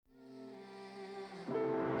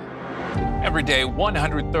Every day,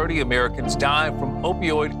 130 Americans die from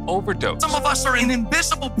opioid overdose. Some of us are in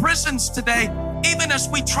invisible prisons today, even as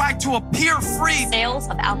we try to appear free. Sales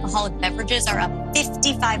of alcoholic beverages are up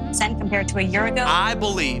 55% compared to a year ago. I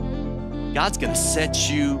believe God's going to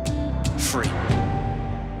set you free.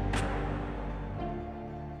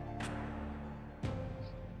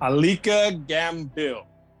 Alika Gambill.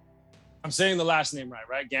 I'm saying the last name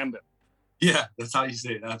right? Gambill. Yeah, that's how you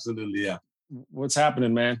say it. Absolutely, yeah. What's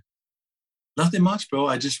happening, man? Nothing much, bro.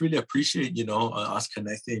 I just really appreciate, us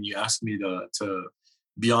connecting. You asked me to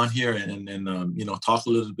be on here and talk a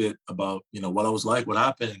little bit about, what I was like, what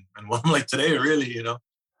happened, and what I'm like today, really,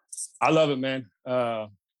 I love it, man.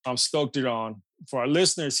 I'm stoked you're on. For our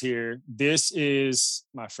listeners here, this is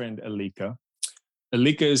my friend Alika.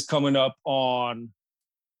 Alika is coming up on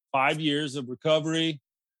 5 years of recovery,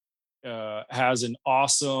 has an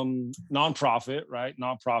awesome nonprofit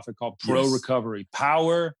called Pro Recovery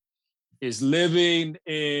Power, is living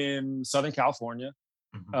in Southern California,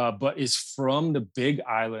 but is from the big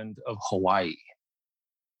island of Hawaii.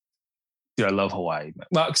 Dude, I love Hawaii, man.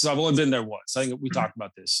 Well, because I've only been there once. I think we talked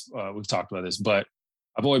about this. We've talked about this, but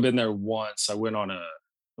I've only been there once. I went on it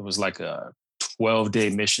was like a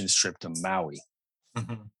 12-day missions trip to Maui.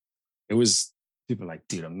 It was, people are like,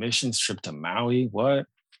 dude, a missions trip to Maui? What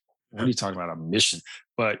are you talking about, a mission?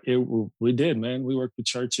 But we did, man. We worked with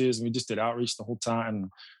churches and we just did outreach the whole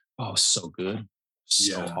time. Oh, so good.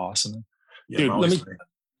 So awesome. Yeah, dude,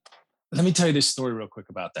 let me tell you this story real quick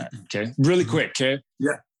about that, okay? Really quick, okay?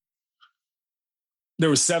 Yeah. There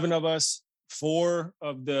were 7 of us. 4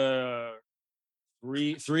 of the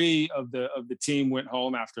three of the team went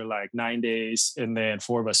home after like 9 days, and then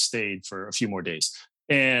 4 of us stayed for a few more days.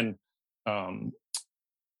 And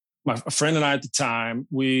my friend and I at the time,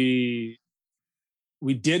 we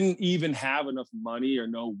didn't even have enough money or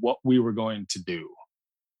know what we were going to do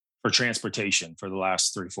for transportation for the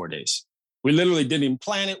last 3-4 days. We literally didn't even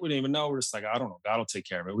plan it. We didn't even know. We're just like, I don't know. God will take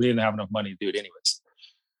care of it. We didn't have enough money to do it anyways.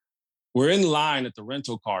 We're in line at the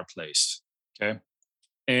rental car place, okay?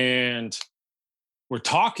 And we're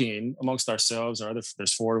talking amongst ourselves.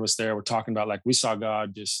 There's 4 of us there. We're talking about, like, we saw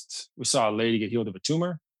a lady get healed of a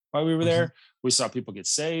tumor while we were there. We saw people get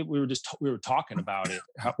saved. We were talking about it,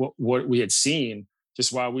 what we had seen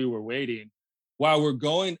just while we were waiting, while we're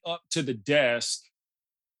going up to the desk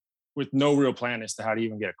with no real plan as to how to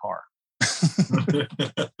even get a car.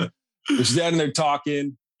 We're standing there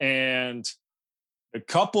talking, and the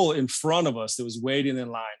couple in front of us that was waiting in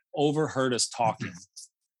line overheard us talking,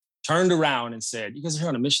 turned around and said, "You guys are here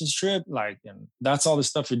on a missions trip? Like, and that's all the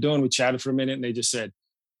stuff you're doing?" We chatted for a minute, and they just said,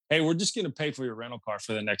 "Hey, we're just going to pay for your rental car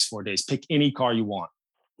for the next 4 days. Pick any car you want."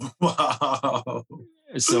 Wow.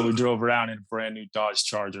 And so we drove around in a brand new Dodge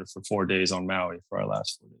Charger for 4 days on Maui for our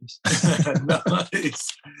last 4 days.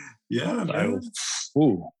 Nice. Yeah, man.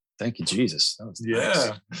 Ooh, thank you, Jesus. That was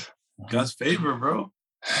nice. God's favor, bro.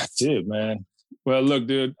 Dude, man. Well, look,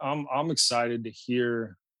 dude, I'm excited to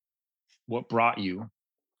hear what brought you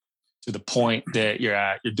to the point that you're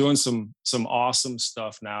at. You're doing some awesome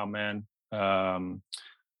stuff now, man.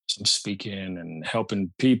 Some speaking and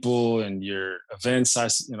helping people and your events. I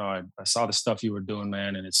saw the stuff you were doing,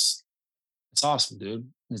 man, and it's awesome,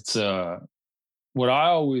 dude. It's what I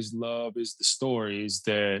always love is the stories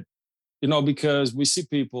that, because we see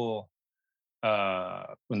people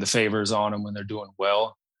when the favor's on them, when they're doing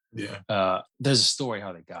well. Yeah. There's a story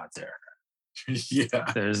how they got there.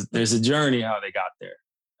 Yeah. There's a journey how they got there.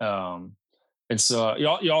 And so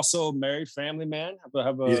you also married, family man,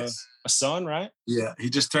 have a son, right? Yeah, he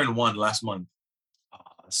just turned 1 last month. Oh,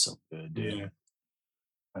 that's so good, dude. Yeah.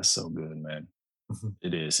 That's so good, man.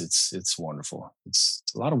 It is. It's wonderful. It's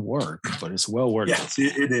a lot of work, but it's well worth it. Yes,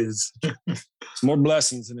 it is. It's more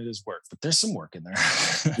blessings than it is work, but there's some work in there.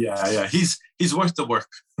 Yeah. He's worth the work.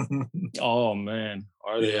 Oh man,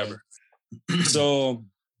 are they ever? So,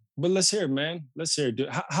 but let's hear it, man. Let's hear it, dude.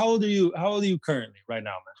 How old are you? How old are you currently right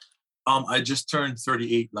now, man? I just turned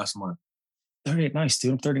 38 last month. 38, nice,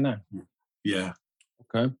 dude. I'm 39. Yeah.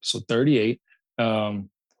 Okay, so 38.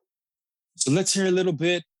 So let's hear a little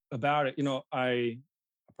bit about it. I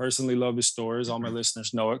personally love the stories. All my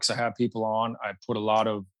listeners know it because I have people on. I put a lot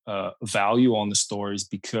of value on the stories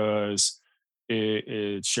because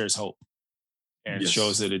it shares hope and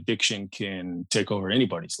shows that addiction can take over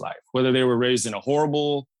anybody's life, whether they were raised in a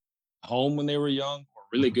horrible home when they were young or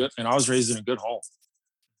really good. And I was raised in a good home.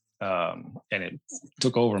 And it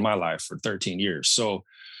took over my life for 13 years. So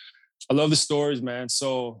I love the stories, man.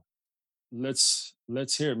 So let's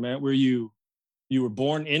hear it, man. You were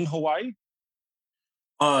born in Hawaii?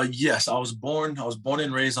 Yes, I was born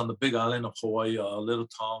and raised on the big island of Hawaii, a little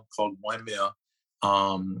town called Waimea.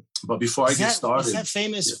 But before I get started, is that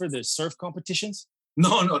famous for the surf competitions?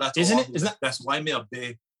 No, that's Isn't Oahu. it? Is that That's Waimea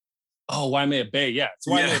Bay. Oh, Waimea Bay. Yeah, it's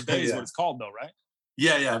Waimea Yeah, Bay is yeah. what it's called, though, right?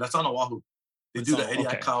 Yeah, that's on Oahu. They do the Eddie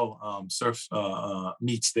Aikau surf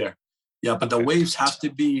meets there. Yeah, but the waves have to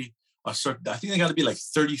be a certain. I think they got to be like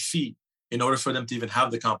 30 feet in order for them to even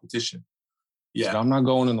have the competition. Yeah, So I'm not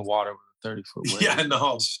going in the water with a 30-foot wave. Yeah,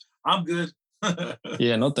 no, I'm good.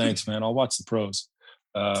 Yeah, no thanks, man. I'll watch the pros.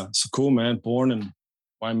 So cool, man. Born in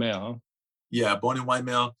Waimea, huh? Yeah, born in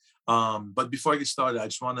Waimea. But before I get started, I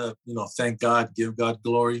just want to, thank God, give God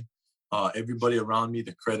glory. Everybody around me,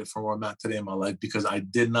 the credit for where I'm at today in my life, because I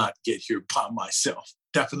did not get here by myself.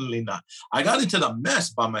 Definitely not. I got into the mess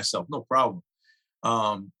by myself, no problem.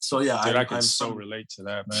 So yeah, dude, I can relate to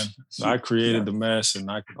that, man. I created the mess,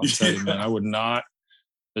 and I'll tell you, man, I would not.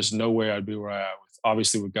 There's no way I'd be where I am.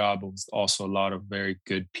 Obviously with God, but with also a lot of very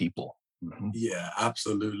good people. Mm-hmm. Yeah,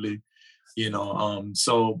 absolutely.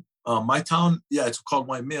 So my town, it's called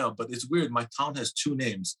Waimea, but it's weird. My town has two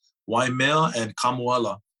names, Waimea and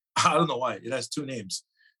Kamuela. I don't know why. It has two names.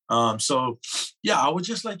 So yeah, I was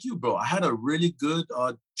just like you, bro. I had a really good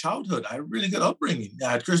childhood. I had a really good upbringing.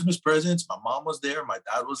 I had Christmas presents. My mom was there. My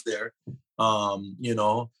dad was there.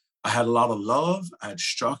 I had a lot of love. I had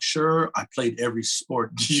structure. I played every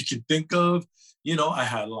sport you can think of. I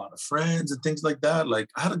had a lot of friends and things like that. Like,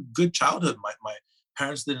 I had a good childhood. My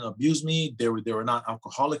parents didn't abuse me. They were not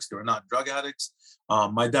alcoholics. They were not drug addicts.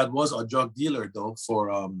 My dad was a drug dealer though for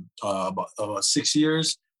about 6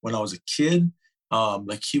 years when I was a kid.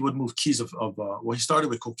 Like, he would move keys he started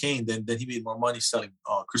with cocaine. Then he made more money selling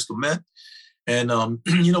crystal meth. And,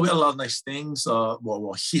 we had a lot of nice things.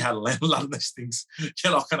 He had a lot of nice things. He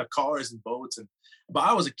had all kind of cars and boats. But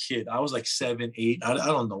I was a kid. I was like 7, 8. I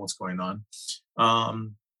don't know what's going on.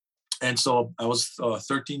 And so I was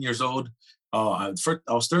 13 years old. I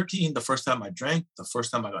was 13 the first time I drank, the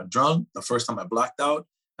first time I got drunk, the first time I blacked out,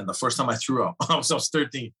 and the first time I threw up. I was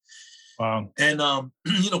 13. Wow. And,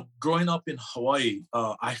 growing up in Hawaii,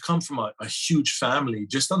 I come from a huge family.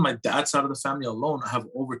 Just on my dad's side of the family alone, I have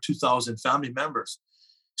over 2,000 family members.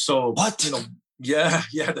 So, what? Yeah,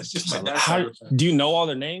 that's just my dad's side of the family. Do you know all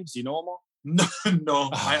their names? Do you know them all? No.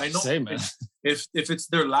 I know. Say, man. If it's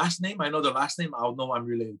their last name, I know their last name. I'll know I'm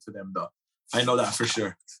related to them, though. I know that for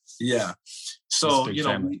sure. Yeah. So,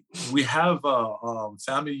 we have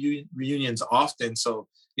family reunions often. So,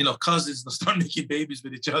 cousins start making babies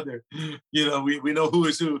with each other. We know who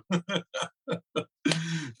is who.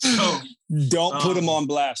 So don't put them on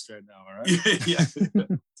blast right now, all right? Yeah.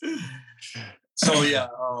 So yeah,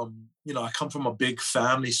 I come from a big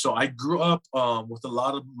family. So I grew up with a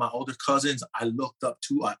lot of my older cousins I looked up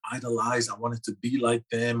to, I idolized. I wanted to be like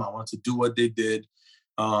them. I wanted to do what they did.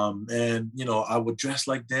 And I would dress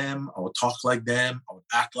like them. I would talk like them. I would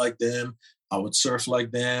act like them. I would surf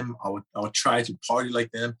like them. I would try to party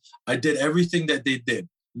like them. I did everything that they did.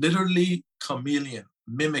 Literally chameleon,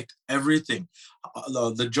 mimicked everything.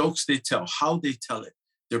 The jokes they tell, how they tell it,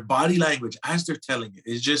 their body language as they're telling it.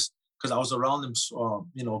 It's just because I was around them,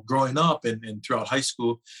 growing up and throughout high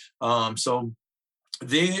school. So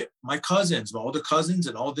my cousins, my older cousins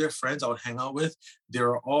and all their friends I would hang out with,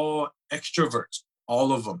 they're all extroverts,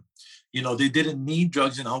 all of them. They didn't need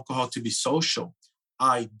drugs and alcohol to be social.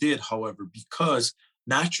 I did, however, because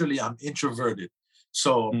naturally I'm introverted.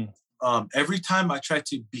 So every time I try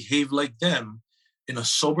to behave like them in a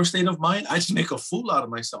sober state of mind, I just make a fool out of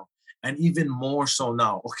myself. And even more so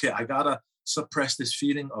now. Okay, I gotta suppress this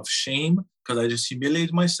feeling of shame because I just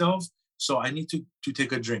humiliated myself. So I need to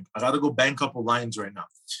take a drink. I gotta go bang a couple lines right now.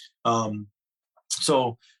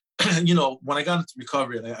 So, when I got into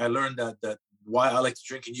recovery, I learned that why I like to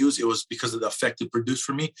drink and use, it was because of the effect it produced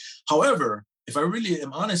for me. However, if I really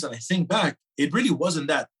am honest and I think back, it really wasn't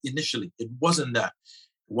that initially. It wasn't that.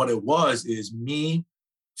 What it was is me.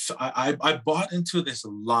 I bought into this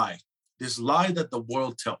lie that the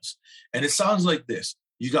world tells. And it sounds like this.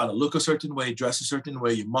 You got to look a certain way, dress a certain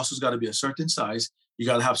way. Your muscles got to be a certain size. You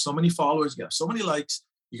got to have so many followers. You got to have so many likes.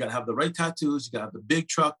 You got to have the right tattoos. You got to have the big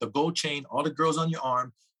truck, the gold chain, all the girls on your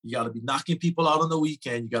arm. You got to be knocking people out on the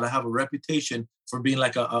weekend. You got to have a reputation for being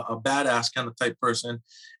like a badass kind of type person.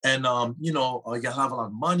 And, you got to have a lot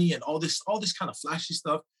of money and all this kind of flashy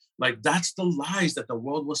stuff. Like, that's the lies that the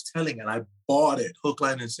world was telling. And I bought it hook,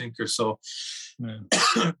 line, and sinker. So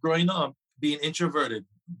growing up, being introverted,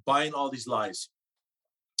 buying all these lies,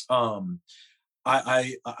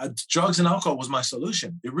 I drugs and alcohol was my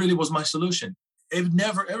solution. It really was my solution. It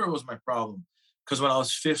never, ever was my problem. because when I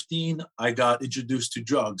was 15, I got introduced to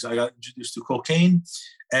drugs. I got introduced to cocaine,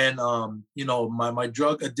 and my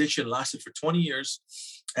drug addiction lasted for 20 years.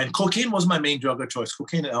 And cocaine was my main drug of choice,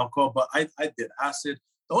 cocaine and alcohol. But I did acid.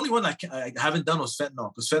 The only one I haven't done was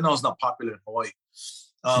fentanyl, because fentanyl is not popular in Hawaii.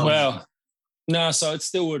 So it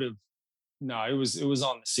still would have. No, it was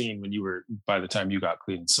on the scene when you were, by the time you got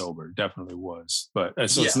clean and sober. It definitely was. But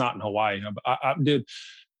so it's not in Hawaii. I was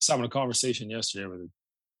having a conversation yesterday with,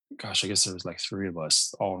 I guess there was like 3 of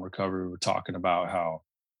us all in recovery. We were talking about how,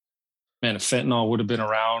 man, if fentanyl would have been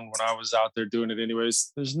around when I was out there doing it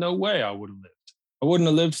anyways, there's no way I would have lived. I wouldn't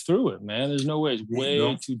have lived through it, man. There's no way. It's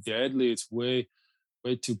way too deadly. It's way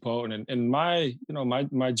too potent. And my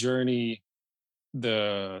journey,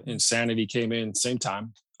 the insanity came in same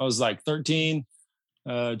time. I was like 13,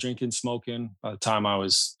 drinking, smoking. By the time I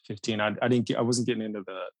was 15, I wasn't getting into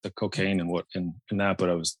the cocaine and that, but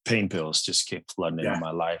I was pain pills just kept flooding into my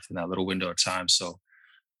life in that little window of time. So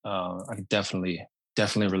I could definitely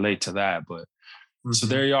relate to that. But so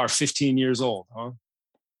there you are, 15 years old, huh?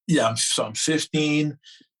 Yeah, I'm 15,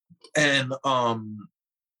 and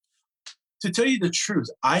to tell you the truth,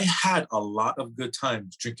 I had a lot of good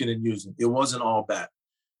times drinking and using. It wasn't all bad,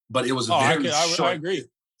 but it was very short. I agree.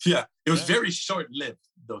 Yeah, it was very short-lived,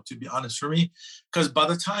 though, to be honest, for me, because by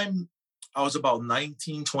the time I was about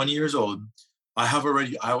 19, 20 years old, I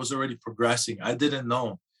was already progressing. I didn't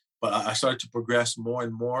know, but I started to progress more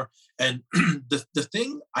and more. And the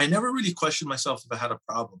thing, I never really questioned myself if I had a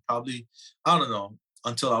problem. Probably, I don't know,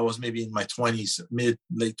 until I was maybe in my 20s,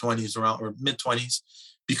 late 20s around, or mid 20s,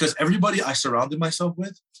 because everybody I surrounded myself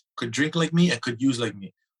with could drink like me and could use like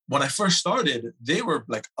me. When I first started, they were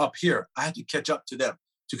like up here. I had to catch up to them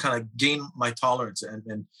to kind of gain my tolerance.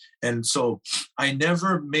 And so I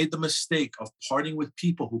never made the mistake of partying with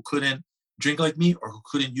people who couldn't drink like me or who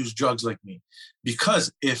couldn't use drugs like me.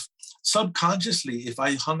 Because if subconsciously, if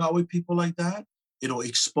I hung out with people like that, it'll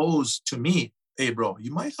expose to me, hey, bro,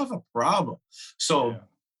 you might have a problem. So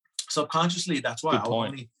subconsciously, that's why I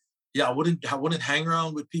wouldn't hang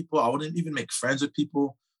around with people. I wouldn't even make friends with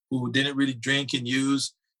people who didn't really drink and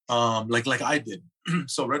use like I did.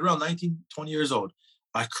 So right around 19, 20 years old,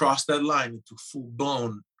 I crossed that line into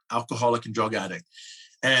full-blown alcoholic and drug addict.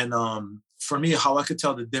 And for me, how I could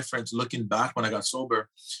tell the difference looking back when I got sober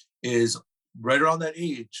is right around that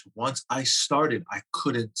age, once I started, I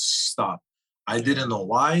couldn't stop. I didn't know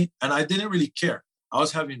why, and I didn't really care. I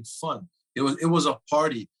was having fun. It was a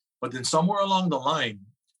party. But then somewhere along the line,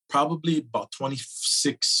 probably about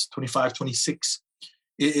 26,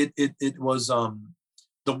 it was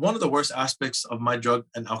one of the worst aspects of my drug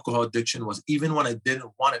and alcohol addiction was, even when I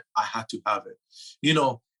didn't want it, I had to have it. You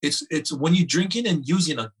know, it's when you're drinking and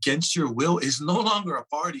using against your will, it's no longer a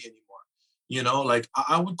party anymore. You know, like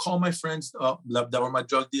I would call my friends that were my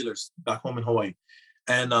drug dealers back home in Hawaii.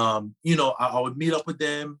 And, I would meet up with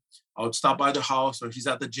them. I would stop by their house, or if he's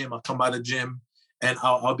at the gym, I'll come by the gym. And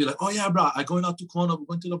I'll be like, oh, yeah, bro, I'm going out to Kona. We're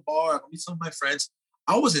going to the bar. I'll meet some of my friends.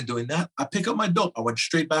 I wasn't doing that. I pick up my dope. I went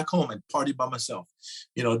straight back home and party by myself.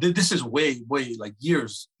 You know, this is way like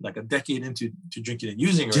years, like a decade into drinking and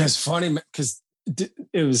using. Right? Yeah, it's funny because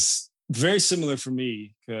it was very similar for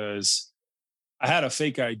me, because I had a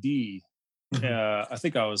fake ID. I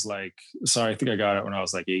think I got it when I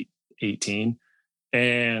was like 18.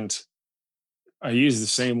 And I used the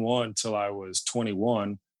same one till I was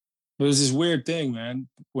 21. But it was this weird thing, man.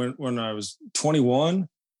 When I was 21,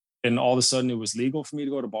 and all of a sudden it was legal for me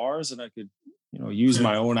to go to bars and I could, use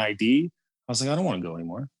my own ID. I was like, I don't want to go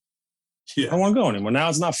anymore. Yeah. I don't want to go anymore. Now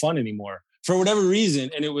it's not fun anymore for whatever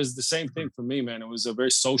reason. And it was the same thing for me, man. It was a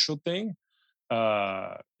very social thing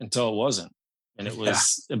until it wasn't. And it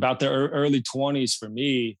was about the early 20s for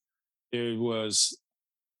me. It was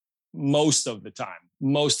most of the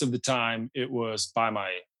time it was by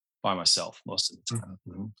myself most of the time.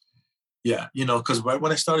 Mm-hmm. Yeah, because right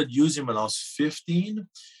when I started using when I was 15,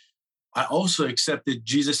 I also accepted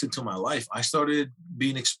Jesus into my life. I started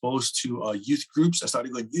being exposed to youth groups. I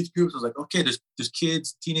started going to youth groups. I was like, okay, there's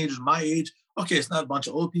kids, teenagers my age. Okay, it's not a bunch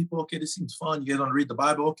of old people. Okay, this seems fun. You guys want to read the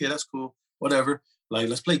Bible? Okay, that's cool. Whatever. Like,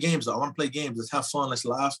 let's play games. I want to play games. Let's have fun. Let's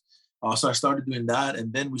laugh. So I started doing that.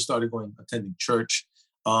 And then we started attending church.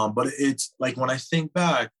 But it's like, when I think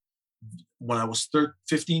back, when I was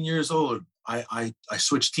 15 years old, I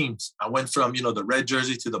switched teams. I went from, the red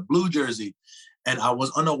jersey to the blue jersey, and I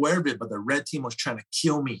was unaware of it, but the red team was trying to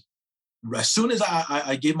kill me. As soon as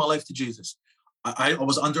I gave my life to Jesus, I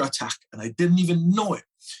was under attack, and I didn't even know it.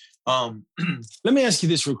 Let me ask you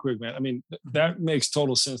this real quick, man. I mean, that makes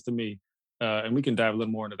total sense to me. And we can dive a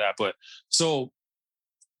little more into that. But so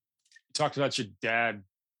you talked about your dad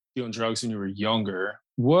doing drugs when you were younger.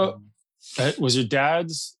 What What was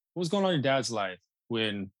going on in your dad's life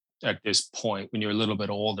at this point, when you're a little bit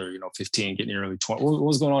older, 15, getting your early 20s? What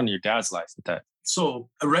was going on in your dad's life with that? So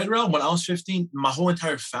right around when I was 15, my whole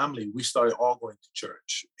entire family, we started all going to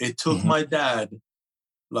church. It took my dad,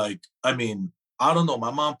 I don't know.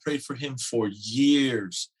 My mom prayed for him for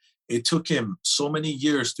years. It took him so many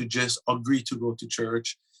years to just agree to go to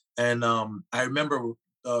church. And I remember,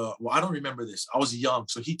 I don't remember this. I was young.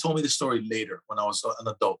 So he told me the story later when I was an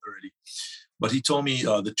adult already. But he told me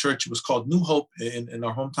the church was called New Hope in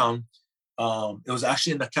our hometown. It was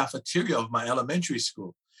actually in the cafeteria of my elementary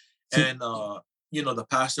school. And, the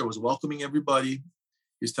pastor was welcoming everybody.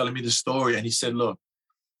 He was telling me the story. And he said, look,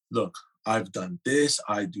 I've done this,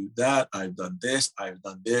 I do that, I've done this, I've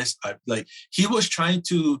done this. He was trying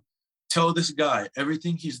to tell this guy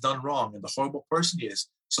everything he's done wrong and the horrible person he is.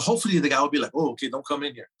 So hopefully the guy would be like, oh, okay, don't come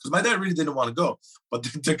in here. Because my dad really didn't want to go. But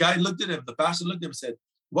the guy looked at him, the pastor looked at him and said,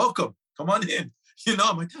 welcome, come on in.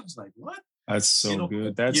 My dad was like, what? That's so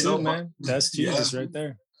good. That's it, man. That's Jesus right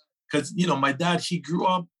there. Because, my dad, he grew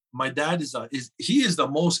up, my dad is the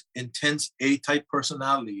most intense A-type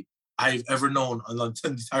personality I've ever known on the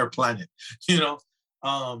entire planet,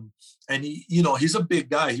 and he's a big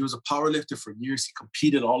guy. He was a power lifter for years. He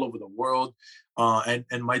competed all over the world.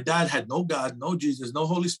 And my dad had no God, no Jesus, no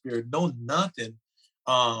Holy Spirit, no nothing,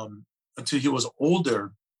 until he was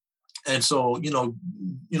older. And so, living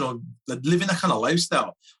that kind of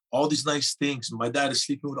lifestyle, all these nice things. My dad is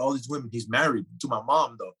sleeping with all these women. He's married to my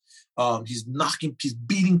mom, though. He's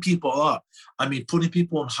beating people up. Putting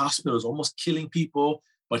people in hospitals, almost killing people.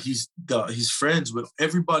 But he's friends with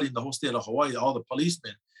everybody in the whole state of Hawaii. All the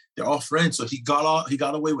policemen, they're all friends. So he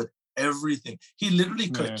got away with everything. He literally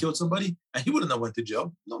could have killed somebody, and he wouldn't have went to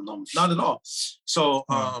jail. No, not at all. So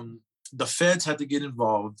the feds had to get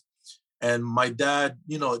involved, and my dad,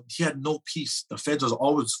 he had no peace. The feds was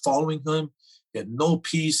always following him. He had no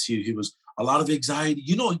peace. He was a lot of anxiety.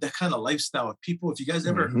 That kind of lifestyle. People, if you guys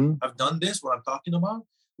ever have done this, what I'm talking about,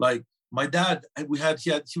 like. My dad,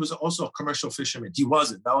 he was also a commercial fisherman. He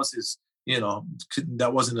wasn't. That was his,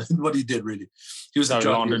 that wasn't what he did really. He was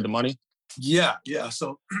laundered the money. Yeah.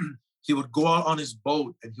 So he would go out on his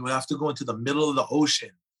boat and he would have to go into the middle of the ocean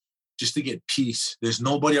just to get peace. There's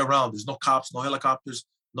nobody around. There's no cops, no helicopters,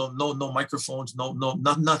 no microphones,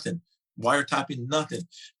 nothing. Wiretapping, nothing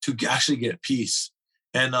to actually get peace.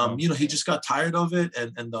 And he just got tired of it,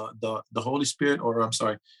 and the Holy Spirit, or I'm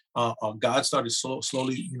sorry, God started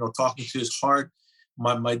slowly, talking to his heart.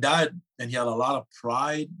 My dad, and he had a lot of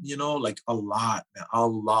pride, a lot, man, a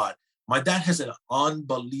lot. My dad has an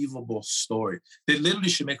unbelievable story. They literally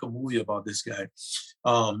should make a movie about this guy.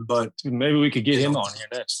 But maybe we could get him on here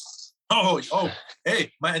next. Oh,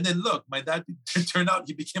 hey, and then look, my dad turned out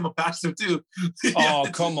he became a pastor too. Oh,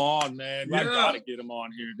 come on, man. I gotta get him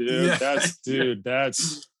on here, dude.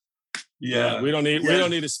 That's we don't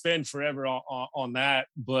need to spend forever on that,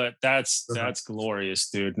 but that's glorious,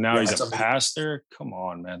 dude. Now he's a pastor. Come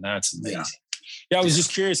on, man. That's amazing. Yeah, I was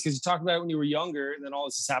just curious because you talked about it when you were younger, and then all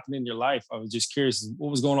this is happening in your life. I was just curious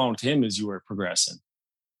what was going on with him as you were progressing.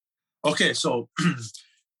 Okay, so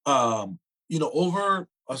over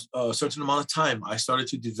a certain amount of time, I started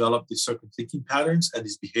to develop these certain thinking patterns and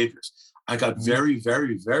these behaviors. I got very,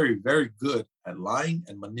 very, very, very good at lying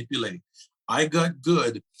and manipulating. I got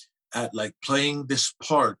good at playing this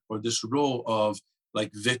part or this role of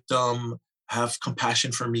victim, have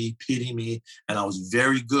compassion for me, pity me. And I was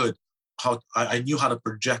very good. I knew how to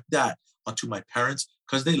project that onto my parents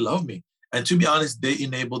because they love me. And to be honest, they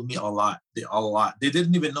enabled me a lot. They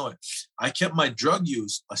didn't even know it. I kept my drug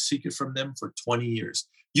use a secret from them for 20 years.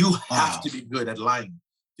 You have to be good at lying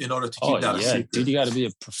in order to keep that a secret. Dude, you got to be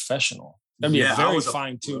a professional. That'd be a very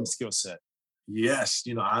fine-tuned skill set. Yes,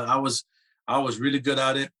 I was really good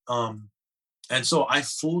at it. And so I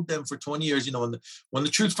fooled them for 20 years. When the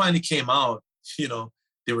truth finally came out,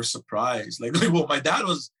 they were surprised. Well, my dad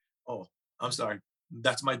was. Oh, I'm sorry.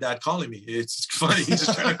 That's my dad calling me. It's funny. He's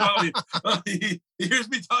just trying to call me. He hears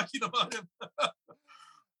me talking about him.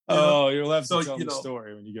 You'll have to tell the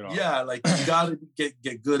story when you get on. Yeah, you gotta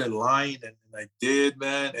get good at lying, and I did,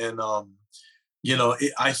 man. And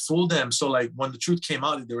I fooled them. So when the truth came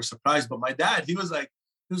out, they were surprised. But my dad, he was like,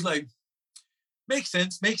 makes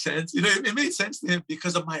sense. It made sense to him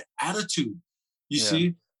because of my attitude. You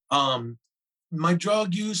see, my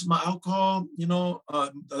drug use, my alcohol,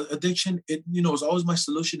 addiction, it was always my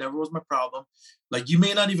solution, never was my problem. You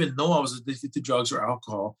may not even know I was addicted to drugs or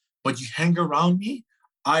alcohol, but you hang around me,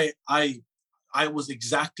 I was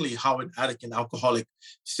exactly how an addict and alcoholic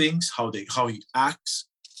thinks, how he acts,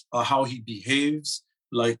 how he behaves.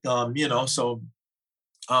 So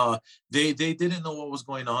they didn't know what was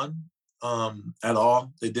going on. at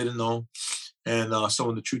all. They didn't know. And so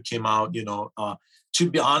when the truth came out, to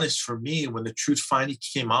be honest, for me, when the truth finally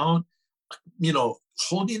came out,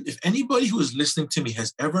 if anybody who is listening to me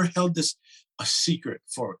has ever held this a secret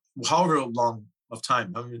for however long of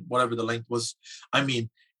time, I mean, whatever the length was, I mean,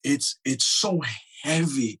 it's so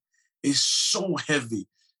heavy. It's so heavy,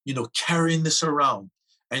 carrying this around.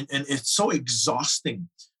 And it's so exhausting.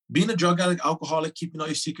 Being a drug addict, alcoholic, keeping all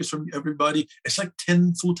your secrets from everybody, it's like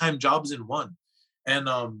 10 full-time jobs in one. And,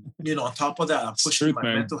 on top of that, I'm pushing my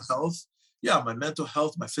mental health. Yeah, my mental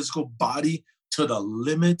health, my physical body to the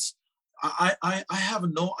limits. I have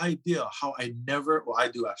no idea how I never, well, I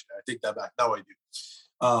do actually, I take that back. Now I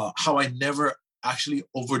do. How I never actually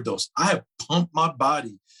overdosed. I have pumped my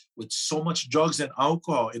body with so much drugs and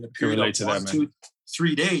alcohol in a period of 1, 2,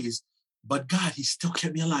 3 days. But God, he still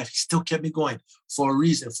kept me alive. He still kept me going for a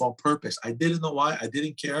reason, for a purpose. I didn't know why. I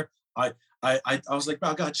didn't care. I was like,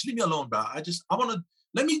 bro, God, just leave me alone, bro. I want to,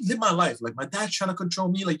 let me live my life. Like, my dad's trying to control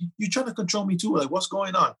me. Like, you trying to control me too. Like, what's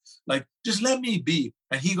going on? Like, just let me be.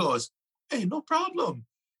 And he goes, hey, no problem.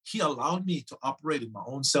 He allowed me to operate in my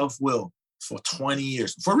own self-will for 20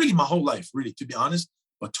 years, for really my whole life, really, to be honest,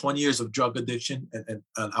 but 20 years of drug addiction and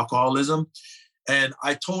alcoholism. And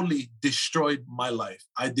I totally destroyed my life.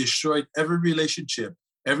 I destroyed every relationship,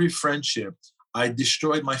 every friendship. I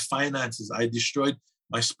destroyed my finances. I destroyed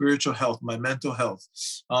my spiritual health, my mental health.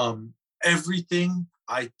 Everything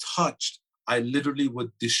I touched, I literally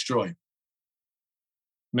would destroy.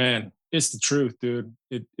 Man, it's the truth, dude.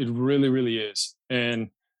 It really, really is. And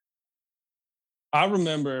I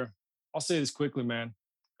remember, I'll say this quickly, man,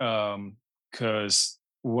 because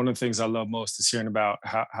one of the things I love most is hearing about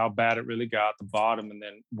how bad it really got, the bottom, and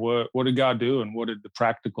then what did God do and what did the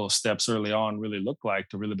practical steps early on really look like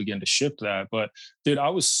to really begin to shift that. But dude, I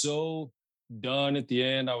was so done at the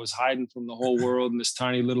end. I was hiding from the whole world in this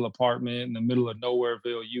tiny little apartment in the middle of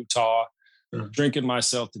Nowhereville, Utah, drinking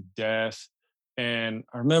myself to death. And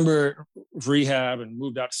I remember rehab and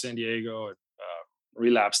moved out to San Diego and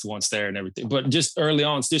relapsed once there and everything. But just early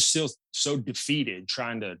on, it's just still so defeated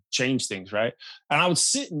trying to change things, right? And I would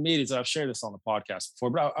sit in meetings, I've shared this on the podcast before,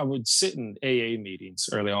 but I would sit in AA meetings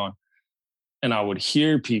early on and I would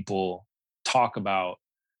hear people talk about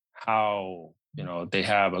how, they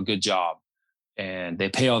have a good job and they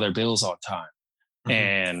pay all their bills on time. Mm-hmm.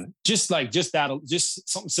 And just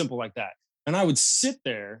something simple like that. And I would sit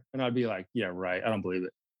there and I'd be like, yeah, right. I don't believe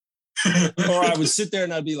it. Or I would sit there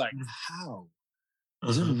and I'd be like, how?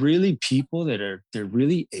 Is it really people they're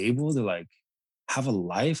really able to like have a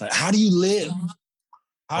life? Like, how do you live?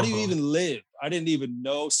 How do you even live? I didn't even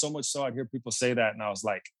know, so much so I'd hear people say that. And I was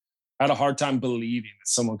like, I had a hard time believing that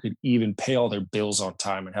someone could even pay all their bills on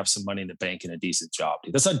time and have some money in the bank and a decent job.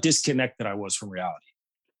 Dude. That's how disconnected I was from reality.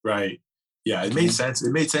 Right. Yeah, it made sense.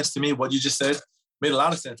 It made sense to me. What you just said made a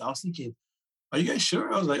lot of sense. I was thinking, are you guys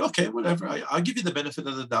sure? I was like, okay, whatever. I'll give you the benefit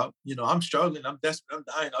of the doubt. I'm struggling. I'm desperate. I'm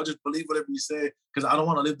dying. I'll just believe whatever you say because I don't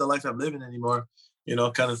want to live the life I'm living anymore,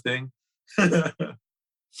 kind of thing.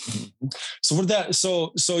 So with that,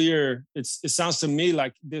 so it sounds to me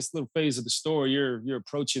like this little phase of the story, you're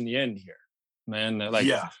approaching the end here, man. Like,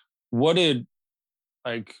 yeah. What did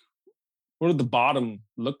the bottom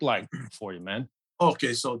look like for you, man?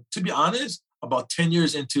 Okay, so to be honest, about 10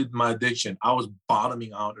 years into my addiction, I was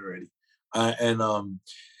bottoming out already.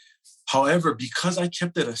 However, because I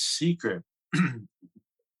kept it a secret,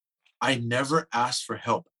 I never asked for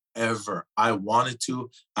help ever. I wanted to,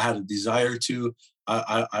 I had a desire to,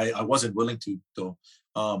 I wasn't willing to though.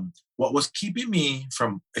 What was keeping me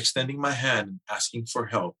from extending my hand and asking for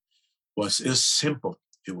help was simple.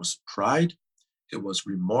 It was pride. It was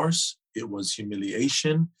remorse. It was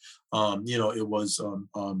humiliation. It was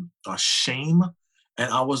a shame.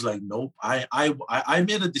 And I was like, nope. I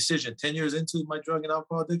made a decision 10 years into my drug and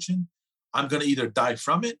alcohol addiction. I'm going to either die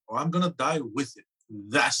from it or I'm going to die with it.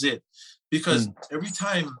 That's it. Because every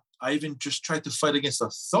time I even just tried to fight against the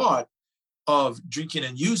thought of drinking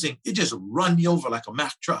and using, it just run me over like a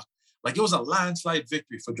Mack truck. Like it was a landslide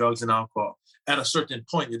victory for drugs and alcohol. At a certain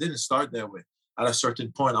point, it didn't start that way. At a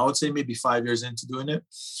certain point, I would say maybe 5 years into doing it.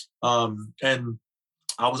 And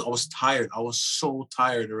I was tired. I was so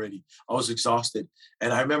tired already. I was exhausted.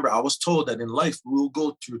 And I remember I was told that in life, we'll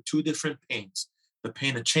go through two different pains, the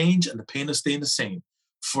pain of change and the pain of staying the same.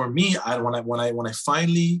 For me, when I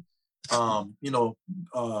finally,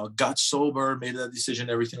 got sober, made that decision,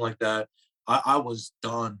 everything like that, I was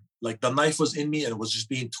done. Like the knife was in me and it was just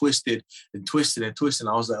being twisted and twisted and twisted.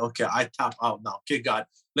 And I was like, okay, I tap out now. Okay, God,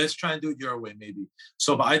 let's try and do it your way, maybe.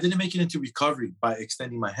 So, but I didn't make it into recovery by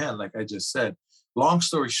extending my hand, like I just said. long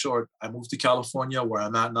story short, I moved to California where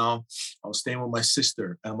I'm at now. I was staying with my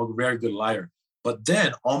sister, and I'm a very good liar. But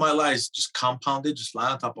then all my lies just compounded, just lie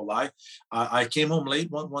on top of lie. I came home late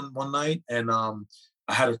one night, and I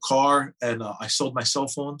had a car, and I sold my cell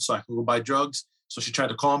phone so I could go buy drugs. So she tried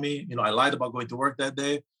to call me. I lied about going to work that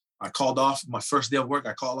day. I called off my first day of work.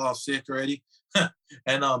 I called off sick already.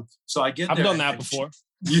 And so I get there. I've done that before.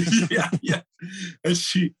 Yeah. And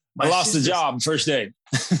I lost the job first day.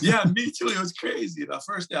 Yeah, me too. It was crazy. The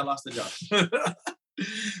first day I lost the job.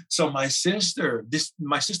 So my sister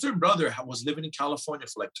and brother was living in California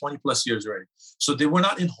for like 20 plus years already. So they were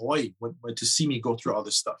not in Hawaii when to see me go through all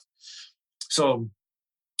this stuff. So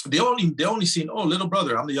they only seen, little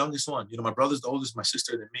brother. I'm the youngest one. My brother's the oldest, my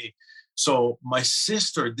sister than me. So my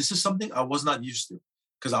sister, this is something I was not used to,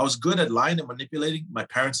 because I was good at lying and manipulating, my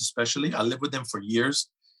parents especially. I lived with them for years,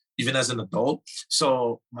 even as an adult.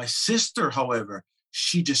 So my sister, however,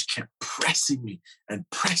 she just kept pressing me and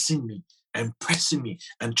pressing me and pressing me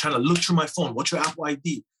and trying to look through my phone. What's your Apple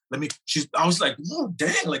ID? I was like, oh,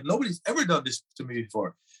 dang, like nobody's ever done this to me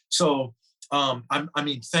before. So,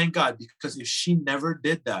 thank God, because if she never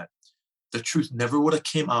did that, the truth never would have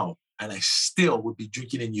came out, and I still would be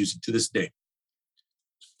drinking and using to this day.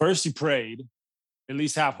 First, you prayed, at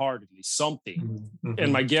least half-heartedly, something. Mm-hmm.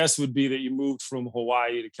 And my guess would be that you moved from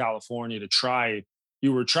Hawaii to California to try.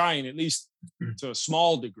 You were trying, at least to a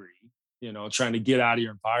small degree, trying to get out of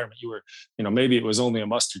your environment. You were, maybe it was only a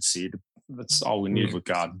mustard seed. That's all we need with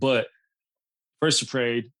God. But first you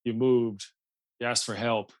prayed, you moved, you asked for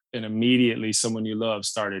help, and immediately someone you love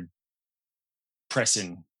started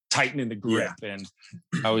pressing, tightening the grip. Yeah. And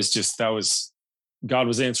God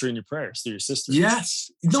was answering your prayers through your sister.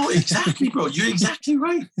 Yes. No, exactly, bro. You're exactly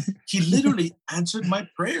right. He literally answered my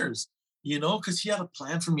prayers, because he had a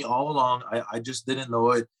plan for me all along. I just didn't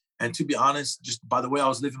know it. And to be honest, just by the way I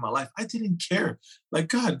was living my life, I didn't care. Like,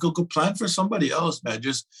 God, go plan for somebody else, man.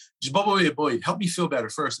 Just boy, help me feel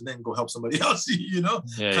better first, and then go help somebody else,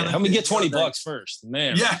 Yeah. Help me get $20 first.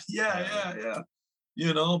 Man. Yeah.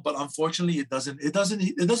 But unfortunately it doesn't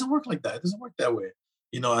work like that. It doesn't work that way,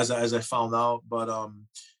 as I found out. But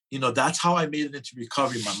that's how I made it into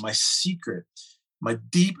recovery. My secret, my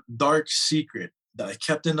deep, dark secret that I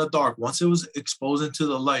kept in the dark, once it was exposed into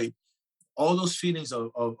the light, all those feelings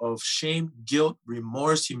of shame, guilt,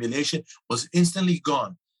 remorse, humiliation was instantly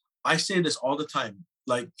gone. I say this all the time.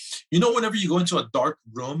 Like, whenever you go into a dark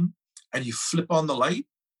room and you flip on the light,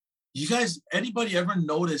 you guys, anybody ever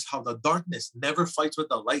notice how the darkness never fights with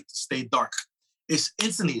the light to stay dark? It's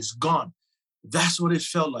gone. That's what it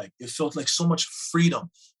felt like. It felt like so much freedom.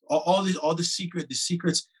 All the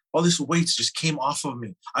secrets, all these weights just came off of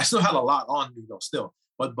me. I still had a lot on me though, still.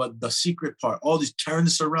 But the secret part, all this carrying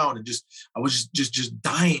this around, and I was just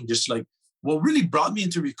dying. Just like, what really brought me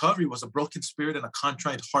into recovery was a broken spirit and a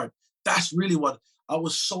contrite heart. That's really what I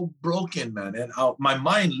was so broken, man. And my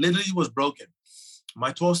mind literally was broken.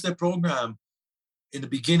 My 12-step program in the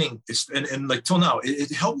beginning, and like till now,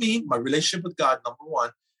 it helped me, my relationship with God, number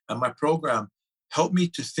one, and my program helped me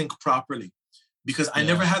to think properly, because I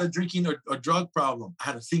never had a drinking or drug problem. I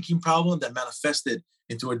had a thinking problem that manifested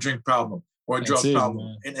into a drink problem. Or a drug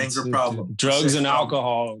problem, an anger problem. Drugs and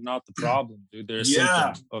alcohol, not the problem, dude. They're a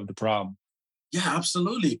symptom of the problem. Yeah,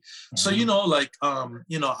 absolutely. So,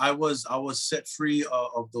 I was set free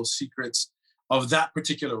of those secrets of that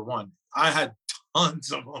particular one. I had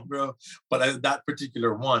tons of them, bro. But that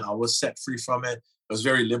particular one, I was set free from it. It was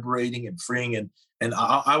very liberating and freeing. And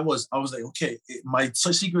I was like, okay, my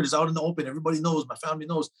secret is out in the open. Everybody knows, my family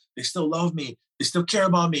knows. They still love me. They still care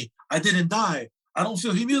about me. I didn't die. I don't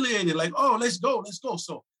feel humiliated. Like, oh, let's go.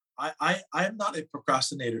 So I am not a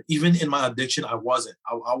procrastinator. Even in my addiction, I wasn't.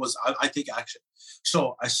 I take action.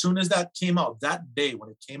 So as soon as that came out, that day when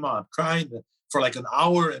it came out, I'm crying for like an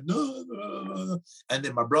hour, and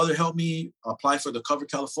then my brother helped me apply for the Cover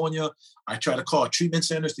California. I tried to call treatment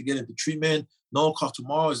centers to get into treatment. No, call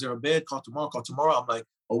tomorrow. Is there a bed? Call tomorrow. I'm like,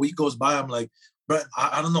 a week goes by. I'm like, but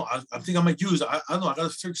I don't know. I think I might use it. I don't know. I got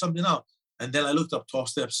to figure something out. And then I looked up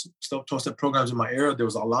 12-step programs in my area. There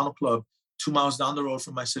was a Alano Club 2 miles down the road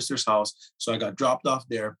from my sister's house. So I got dropped off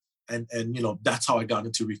there. And that's how I got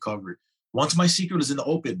into recovery. Once my secret was in the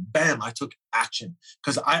open, bam, I took action,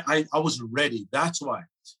 because I was ready. That's why.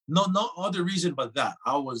 No other reason but that.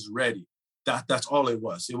 I was ready. That's all it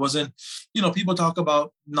was. It wasn't, people talk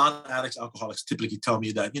about non-addicts, alcoholics typically tell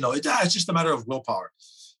me that, it's just a matter of willpower.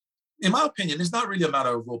 In my opinion, it's not really a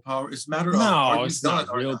matter of willpower. It's a matter of are you done?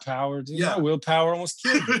 Not willpower, dude. Yeah, willpower almost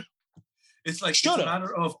killed me. It's a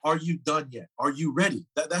matter of, are you done yet? Are you ready?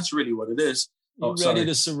 That's really what it is. You ready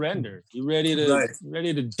to surrender? You ready to?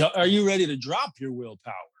 Are you ready to drop your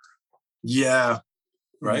willpower? Yeah.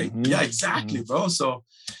 Right. Mhm. Yeah, exactly, bro. So,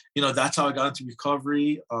 that's how I got into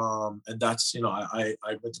recovery. And that's, I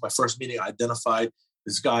went to my first meeting, I identified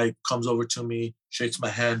this guy, comes over to me, shakes my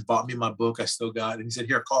hand, bought me my book. I still got it. And he said,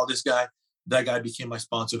 here, call this guy. That guy became my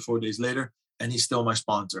sponsor 4 days later, and he's still my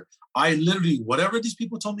sponsor. I literally, whatever these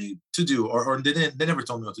people told me to do, or they never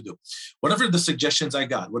told me what to do, whatever the suggestions I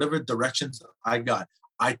got, whatever directions I got,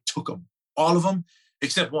 I took them, all of them,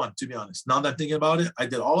 except one, to be honest. Now that I'm thinking about it, I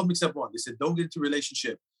did all of them except one. They said, don't get into a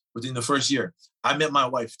relationship within the first year. I met my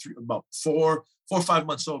wife about 4 or 5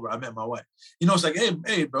 months sober. I met my wife. It's like,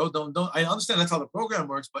 hey, bro, don't. I understand that's how the program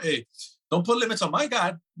works, but hey, don't put limits on my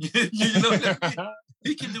God. You know what I mean?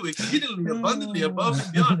 He can do exceedingly abundantly above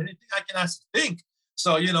and beyond anything I can ask to think.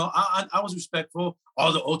 So, I was respectful.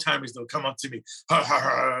 All the old timers, they'll come up to me. I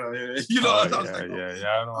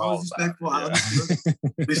was respectful.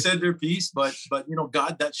 They said their piece, but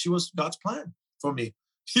God, she was God's plan for me.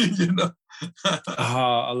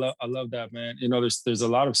 I love that, man. There's a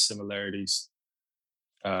lot of similarities.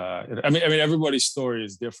 I mean, everybody's story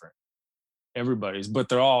is different. Everybody's, but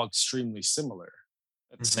they're all extremely similar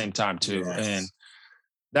at the same time too. Yes. And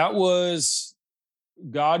that was,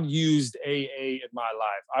 God used AA in my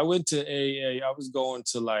life. I went to AA. I was going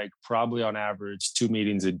to probably on average 2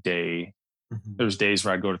 meetings a day. Mm-hmm. There's days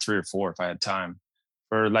where I'd go to 3 or 4 if I had time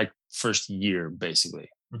for first year, basically.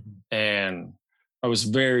 Mm-hmm. And I was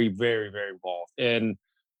very, very, very involved. And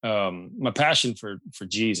my passion for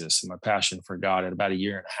Jesus and my passion for God, at about 1.5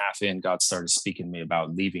 years in, God started speaking to me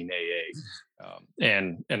about leaving AA.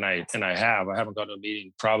 And I haven't gone to a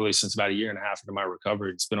meeting probably since about 1.5 years into my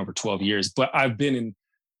recovery. It's been over 12 years, but I've been in,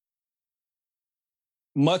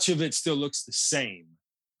 much of it still looks the same.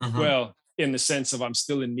 Mm-hmm. Well, in the sense of I'm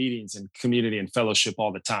still in meetings and community and fellowship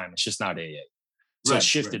all the time. It's just not AA. So it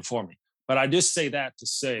shifted for me. But I just say that to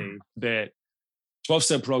say that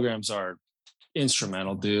 12-step programs are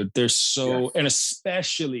instrumental, dude. They're so, and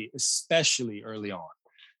especially early on.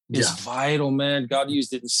 It's vital, man. God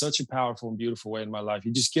used it in such a powerful and beautiful way in my life.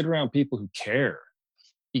 You just get around people who care.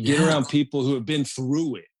 You get around people who have been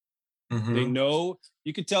through it. Mm-hmm. They know.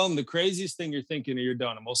 You could tell them the craziest thing you're thinking and you're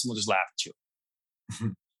done, and most of them will just laugh at you.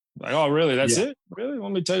 Like, oh, really? That's it? Really?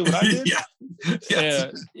 Want me to tell you what I did?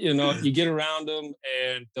 You get around them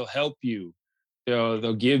and they'll help you.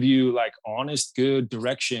 They'll give you honest, good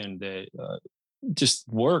direction that just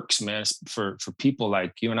works, man, for people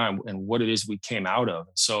like you and I and what it is we came out of.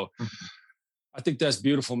 So I think that's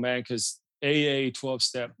beautiful, man, because AA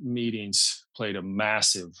 12-step meetings played a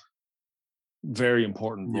massive, very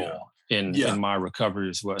important role in my recovery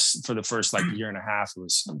as well. For the first 1.5 years, it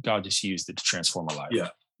was God just used it to transform my life. Yeah.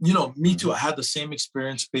 Me too. I had the same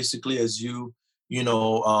experience basically as you, with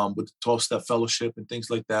the 12-step fellowship and things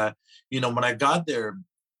like that. When I got there,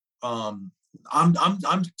 I'm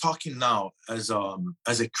talking now as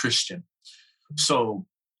a Christian. So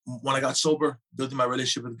when I got sober, building my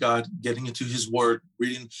relationship with God, getting into His Word,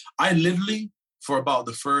 reading, I literally, for about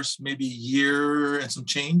the first maybe year and some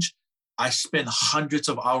change, I spent hundreds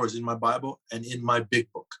of hours in my Bible and in my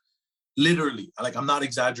big book. Literally, I'm not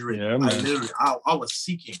exaggerating. I was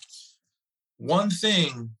seeking. One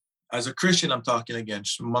thing, as a Christian, I'm talking again,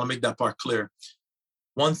 just want to make that part clear.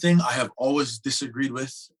 One thing I have always disagreed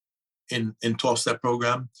with in 12-step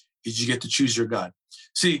program is you get to choose your God.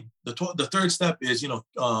 See, the third step is,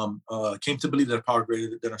 came to believe that a power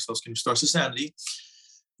greater than ourselves can restore sanity.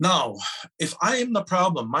 Now, if I am the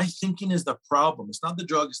problem, my thinking is the problem. It's not the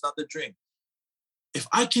drug. It's not the drink. If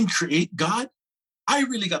I can create God, I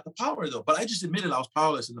really got the power though, but I just admitted I was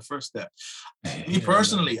powerless in the first step. Me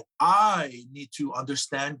personally, I need to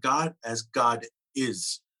understand God as God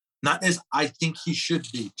is, not as I think He should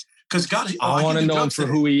be. Because God, I want to know Him for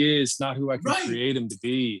who He is, not who I can create Him to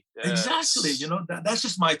be. Yes. Exactly. That's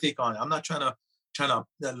just my take on it. I'm not trying to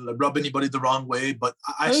rub anybody the wrong way, but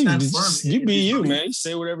I stand firm. You be you, man. You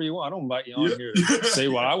say whatever you want. I don't invite you on here to say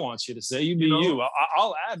what I want you to say. You be you.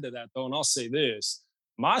 I'll add to that though, and I'll say this.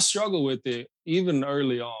 My struggle with it, even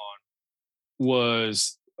early on,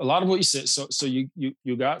 was a lot of what you said. So you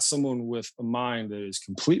got someone with a mind that is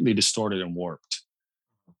completely distorted and warped,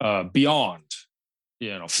 beyond,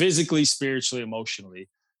 physically, spiritually, emotionally.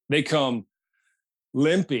 They come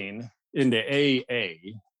limping into AA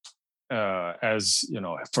as,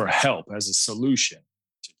 for help, as a solution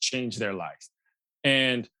to change their life.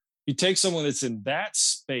 And you take someone that's in that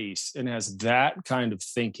space and has that kind of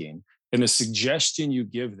thinking, and the suggestion you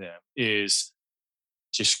give them is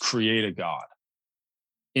just create a God,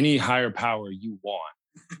 any higher power you want.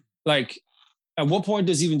 At what point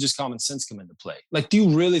does even just common sense come into play? Do you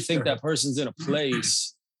really think that person's in a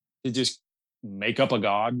place to just make up a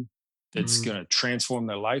God that's going to transform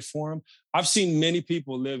their life for them. I've seen many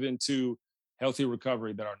people live into healthy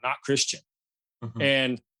recovery that are not Christian.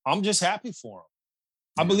 And I'm just happy for them.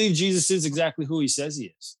 I believe Jesus is exactly who he says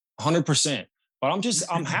he is, 100%. But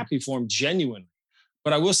I'm happy for him genuinely.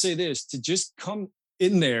 But I will say this, to just come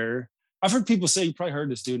in there, I've heard people say, you probably heard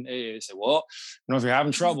this dude in AA, they say, well, if you're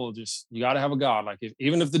having trouble, you got to have a God. Like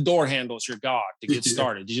even if the door handle's your God to get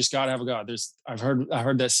started, you just got to have a God. I've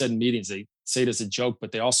heard that said in meetings. They say it as a joke,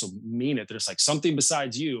 but they also mean it. There's like something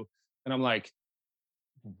besides you. And I'm like,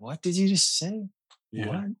 what did you just say? Yeah.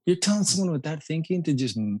 What? You're telling someone with that thinking to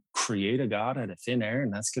just create a God out of thin air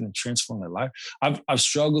and that's going to transform their life? I've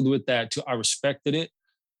struggled with that too. I respected it.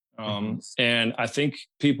 And I think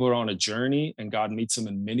people are on a journey and God meets them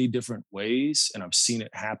in many different ways. And I've seen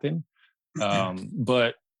it happen.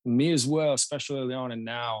 But me as well, especially early on and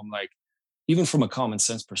now, I'm like, even from a common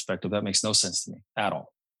sense perspective, that makes no sense to me at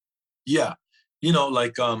all. Yeah.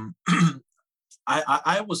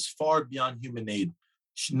 I was far beyond human aid.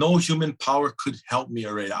 No human power could help me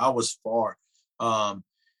already. I was far. I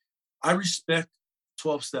respect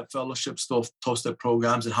 12-step fellowships, 12-step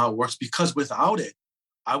programs and how it works, because without it,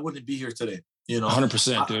 I wouldn't be here today.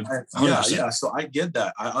 100%, dude. 100%. Yeah. So I get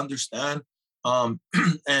that. I understand. And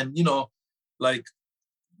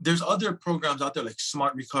there's other programs out there like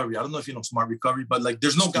Smart Recovery. I don't know if you know Smart Recovery, but like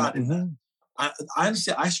there's no God in that. I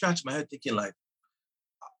understand. I scratch my head thinking like,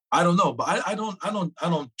 I don't know, but I don't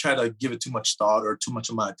try to give it too much thought or too much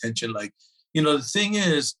of my attention. Like, the thing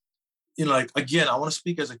is, again, I want to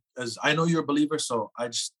speak as I know you're a believer. So I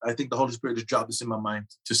think the Holy Spirit just dropped this in my mind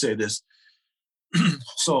to say this.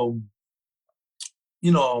 So,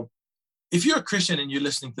 if you're a Christian and you're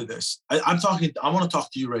listening to this, I want to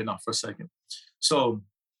talk to you right now for a second. So,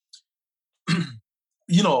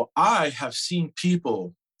 I have seen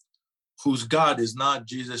people whose God is not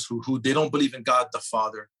Jesus, who they don't believe in God the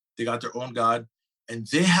Father. They got their own God, and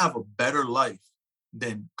they have a better life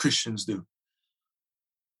than Christians do.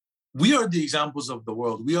 We are the examples of the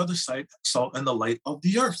world. We are the salt and the light of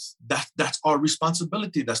the earth. That's our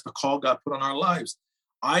responsibility. That's the call God put on our lives.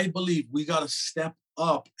 I believe we got to step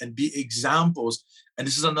up and be examples. And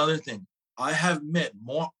this is another thing. I have met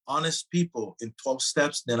more honest people in 12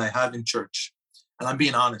 steps than I have in church. And I'm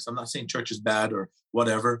being honest. I'm not saying church is bad or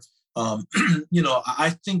whatever.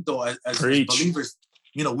 I think though, as believers,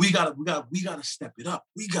 we gotta step it up.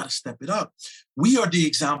 We gotta step it up. We are the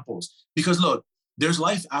examples, because look, there's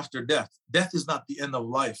life after death. Death is not the end of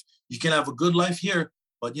life. You can have a good life here,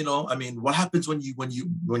 but what happens when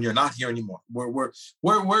you're not here anymore? Where are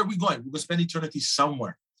we going? We're gonna spend eternity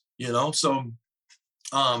somewhere. So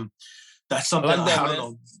that's something I don't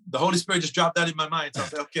know. The Holy Spirit just dropped that in my mind. So I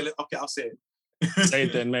said, okay, I'll say it. Say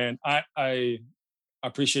it then, man. I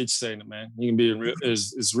appreciate you saying it, man. You can be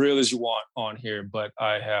as real as you want on here, but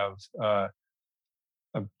I have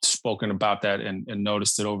I've spoken about that and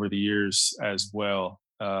noticed it over the years as well.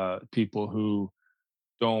 People who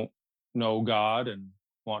don't know God and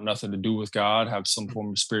want nothing to do with God, have some form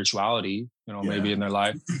of spirituality, maybe in their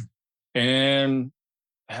life, and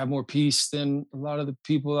have more peace than a lot of the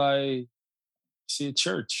people I see at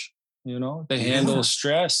church. They handle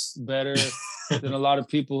stress better than a lot of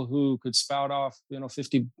people who could spout off,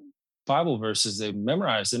 50 Bible verses they've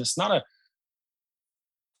memorized. And it's not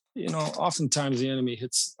oftentimes the enemy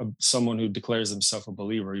hits someone who declares himself a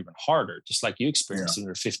believer even harder, just like you experienced when you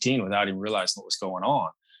were 15 without even realizing what was going on.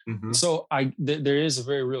 So there is a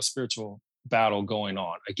very real spiritual battle going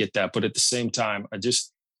on. I get that. But at the same time, I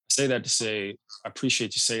just say that to say, I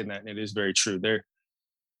appreciate you saying that. And it is very true.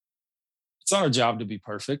 It's not our job to be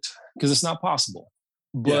perfect, because it's not possible.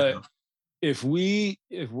 But if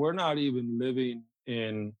we're not even living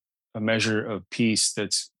in a measure of peace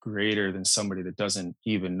that's greater than somebody that doesn't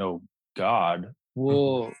even know God,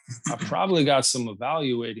 well, I probably got some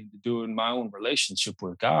evaluating to do in my own relationship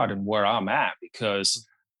with God and where I'm at, because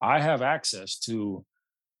I have access to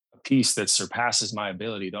a peace that surpasses my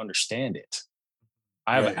ability to understand it.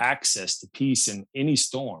 I have access to peace in any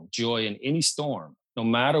storm, joy in any storm, no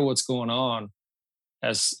matter what's going on.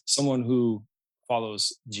 As someone who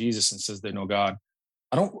follows Jesus and says they know God,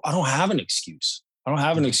 I don't have an excuse. I don't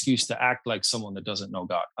have an excuse to act like someone that doesn't know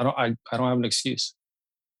God. I don't have an excuse.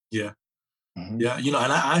 Yeah. Yeah.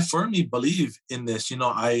 And I firmly believe in this,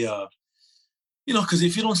 because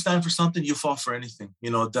if you don't stand for something, you fall for anything.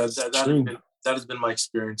 That has been my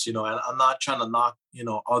experience, and I'm not trying to knock,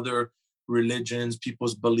 other religions,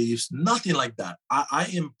 people's beliefs, nothing like that. I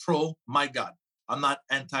am pro my God. I'm not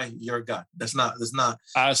anti your God. That's a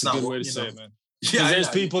good way to say it, man. Yeah, there's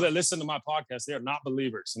people that listen to my podcast. They're not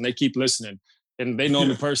believers and they keep listening, and they know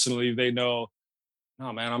me personally. They know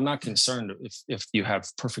No, man, I'm not concerned if you have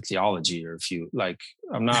perfect theology or if you like,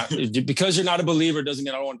 I'm not, because you're not a believer doesn't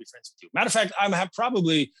mean I don't want to be friends with you. Matter of fact, I have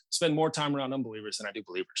probably spent more time around unbelievers than I do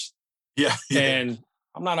believers. Yeah. And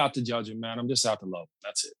I'm not out to judge them, man. I'm just out to love them.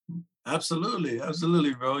 That's it. Absolutely,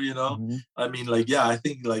 bro. I mean, like, yeah, I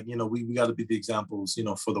think like, we got to be the examples,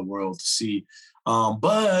 for the world to see.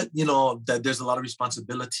 But, that there's a lot of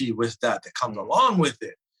responsibility with that comes along with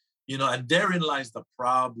it, and therein lies the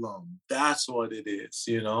problem. That's what it is,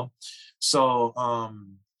 So,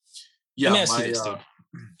 yeah. Let me ask you this, dude.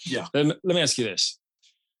 Yeah. Let me ask you this.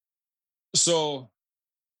 So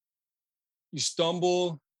you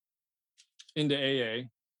stumble into AA.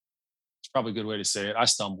 Probably a good way to say it. I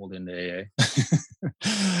stumbled into AA.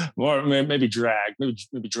 Or maybe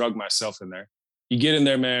drug myself in there. You get in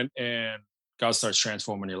there, man, and God starts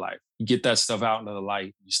transforming your life. You get that stuff out into the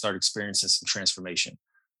light. You start experiencing some transformation.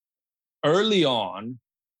 Early on,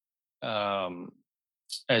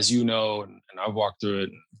 as you know, and I've walked through it,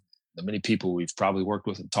 and the many people we've probably worked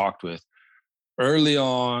with and talked with, early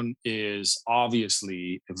on is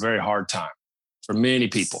obviously a very hard time for many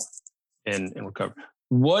people in recovery.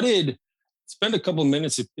 Spend a couple of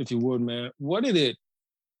minutes, if you would, man. What did it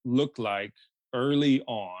look like early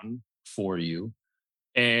on for you,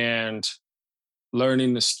 and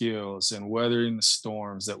learning the skills and weathering the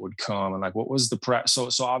storms that would come? And like, what was the so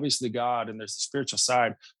obviously God, and there's the spiritual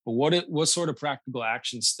side, but what sort of practical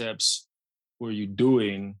action steps were you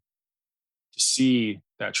doing to see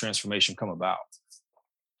that transformation come about?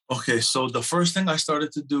 Okay, so the first thing I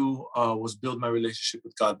started to do was build my relationship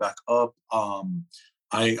with God back up.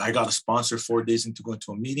 I got a sponsor 4 days into going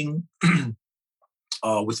to a meeting.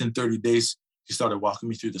 Within 30 days, he started walking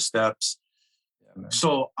me through the steps. Yeah,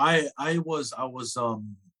 so I had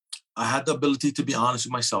the ability to be honest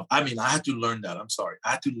with myself. I mean, I had to learn that. I'm sorry.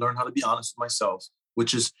 I had to learn how to be honest with myself,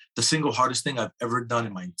 which is the single hardest thing I've ever done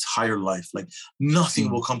in my entire life. Like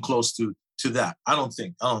nothing will come close to that. I don't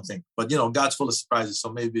think. But God's full of surprises.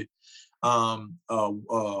 So maybe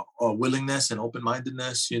willingness and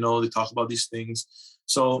open-mindedness. They talk about these things.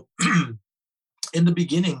 So in the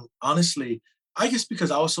beginning, honestly, I guess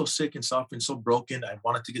because I was so sick and suffering, so broken, I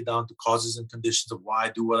wanted to get down to causes and conditions of why I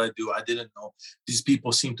do what I do. I didn't know these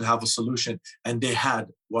people seemed to have a solution, and they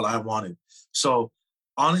had what I wanted. So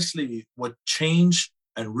honestly, what changed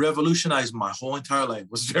and revolutionized my whole entire life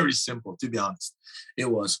was very simple, to be honest.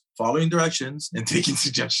 It was following directions and taking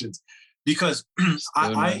suggestions. Because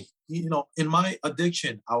I in my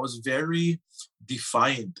addiction, I was very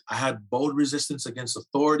defiant. I had bold resistance against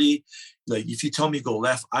authority. Like, if you tell me go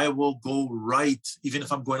left, I will go right. Even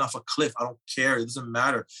if I'm going off a cliff, I don't care. It doesn't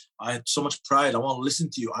matter. I had so much pride. I want to listen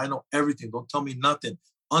to you. I know everything. Don't tell me nothing.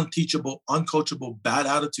 Unteachable, uncoachable, bad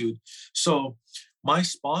attitude. So my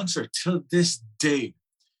sponsor, till this day,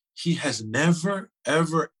 he has never,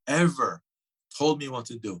 ever, ever told me what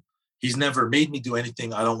to do. He's never made me do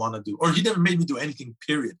anything I don't want to do, or he never made me do anything,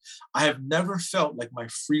 period. I have never felt like my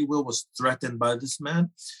free will was threatened by this man.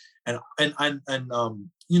 And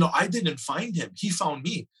I didn't find him. He found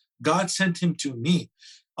me. God sent him to me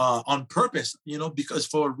on purpose, because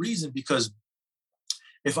for a reason, because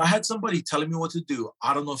if I had somebody telling me what to do,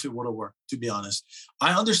 I don't know if it would have worked, to be honest.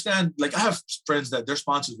 I understand, like, I have friends that their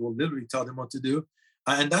sponsors will literally tell them what to do.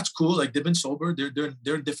 And that's cool. Like, they've been sober.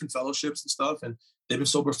 They're in different fellowships and stuff. And they've been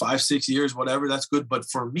sober 5-6 years, whatever. That's good. But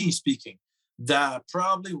for me speaking, that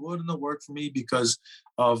probably wouldn't have worked for me because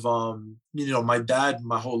of, my dad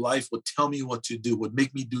my whole life would tell me what to do, would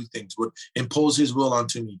make me do things, would impose his will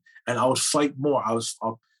onto me. And I would fight more.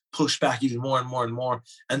 I'll push back even more and more and more.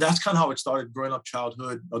 And that's kind of how it started, growing up,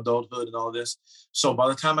 childhood, adulthood, and all this. So by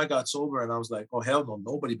the time I got sober, and I was like, oh, hell no,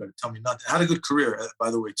 nobody better tell me nothing. I had a good career, by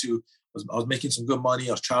the way, too. I was making some good money.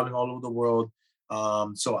 I was traveling all over the world.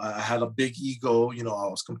 So I had a big ego. I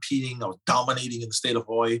was competing. I was dominating in the state of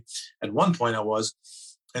Hawaii. At one point I was.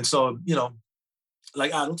 And so,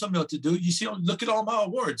 like, don't tell me what to do. You see, look at all my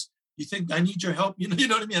awards. You think I need your help? You know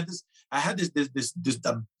what I mean? I had this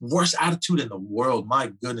the worst attitude in the world. My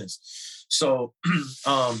goodness. So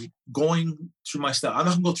going through my steps, I'm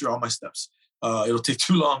not gonna go through all my steps. It'll take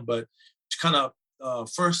too long, but kind of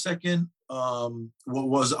first, second,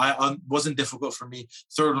 wasn't difficult for me.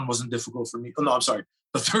 Third one wasn't difficult for me. Oh, no, I'm sorry.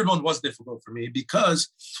 The third one was difficult for me because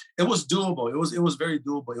it was doable. It was very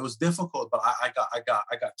doable. It was difficult, but I got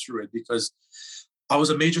through it because I was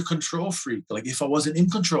a major control freak. Like, if I wasn't in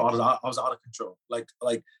control, I was out of control.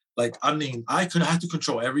 I mean, I had to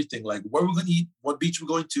control everything. Like, where we're gonna eat, what beach we're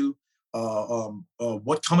going to, how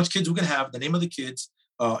much kids we're gonna have, the name of the kids,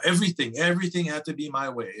 everything had to be my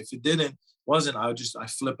way. If it wasn't, I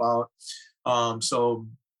flip out. So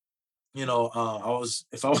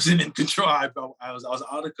if I wasn't in control, I was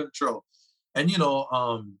out of control. And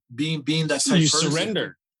being that So type you person,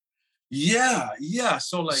 surrendered. Yeah.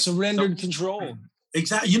 So like Surrendered control.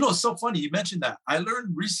 Exactly. It's so funny you mentioned that. I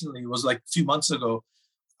learned recently, it was like a few months ago.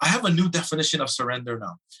 I have a new definition of surrender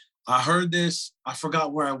now. I heard this. I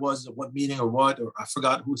forgot where I was, what meeting or I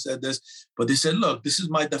forgot who said this, but they said, look, this is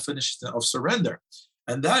my definition of surrender.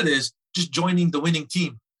 And that is just joining the winning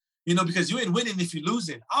team, because you ain't winning if you're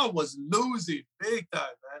losing. I was losing big time,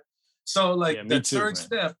 man. So like third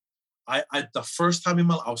step, the first time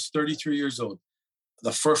I was 33 years old.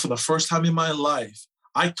 For the first time in my life,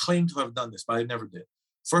 I claim to have done this, but I never did.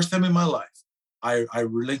 First time in my life, I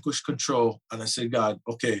relinquished control and I said, God,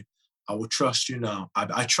 okay, I will trust you now.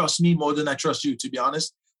 I trust me more than I trust you, to be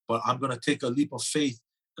honest, but I'm going to take a leap of faith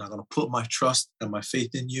and I'm going to put my trust and my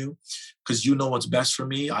faith in you because you know what's best for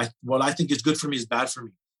me. What I think is good for me is bad for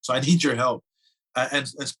me. So I need your help. And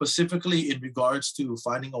specifically in regards to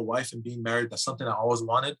finding a wife and being married, that's something I always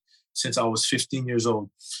wanted since I was 15 years old.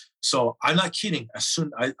 So I'm not kidding. As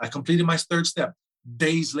soon I completed my third step,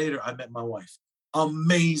 days later, I met my wife.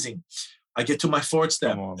 Amazing. I get to my fourth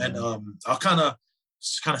step, and I'll kind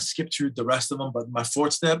of skip through the rest of them. But my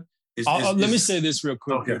fourth step is. Let me say this real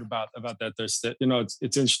quick about that third step.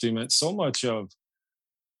 It's interesting, man. So much of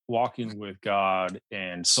walking with God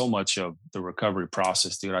and so much of the recovery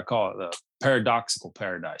process, dude. I call it the paradoxical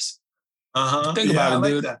paradise. Think about it,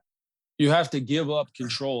 dude. That. You have to give up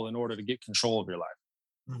control in order to get control of your life.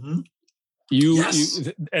 Mm-hmm.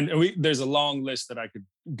 There's a long list that I could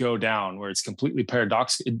go down where it's completely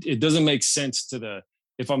paradoxical. It doesn't make sense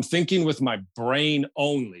if I'm thinking with my brain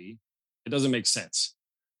only, it doesn't make sense.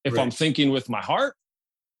 If I'm thinking with my heart,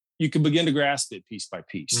 you can begin to grasp it piece by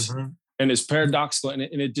piece. Mm-hmm. And it's paradoxical and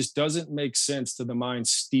it just doesn't make sense to the mind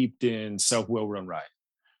steeped in self-will run right.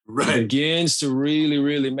 It begins to really,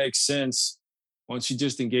 really make sense once you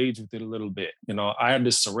just engage with it a little bit. I had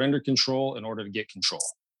to surrender control in order to get control.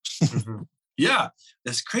 Mm-hmm. Yeah,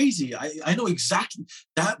 that's crazy. I know exactly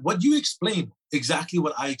that. What you explained, exactly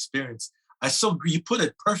what I experienced. You put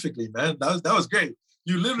it perfectly, man. That was great.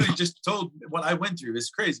 You literally just told what I went through. It's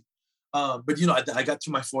crazy. But I got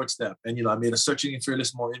to my fourth step, and I made a searching and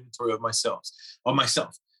fearless more inventory of myself.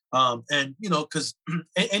 And because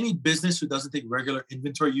any business who doesn't take regular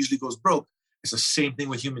inventory usually goes broke. It's the same thing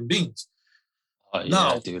with human beings.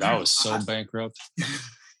 Dude, I was so bankrupt.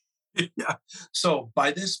 Yeah. So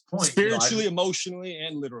by this point, spiritually, emotionally,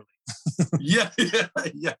 and literally. yeah.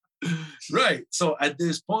 Right. So at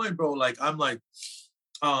this point, bro,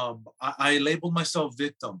 I labeled myself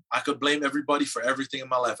victim. I could blame everybody for everything in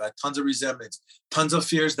my life. I had tons of resentments, tons of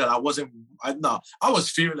fears that I was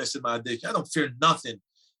fearless in my addiction. I don't fear nothing.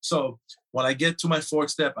 So when I get to my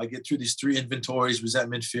fourth step, I get through these 3 inventories: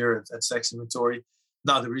 resentment, fear, and sex inventory.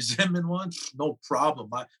 Now the resentment one, no problem.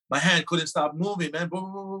 My hand couldn't stop moving, man.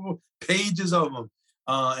 Pages of them,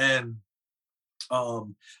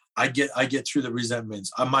 I get through the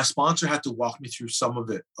resentments. My sponsor had to walk me through some of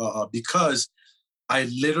it because I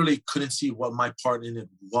literally couldn't see what my part in it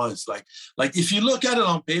was. Like if you look at it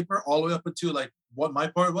on paper, all the way up until what my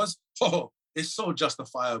part was, it's so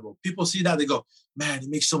justifiable. People see that, they go, man, it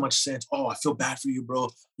makes so much sense. Oh, I feel bad for you, bro.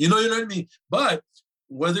 You know what I mean? But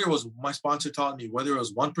whether it was my sponsor taught me, whether it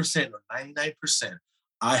was 1% or 99%,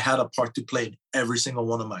 I had a part to play in every single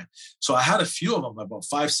one of mine. So I had a few of them, about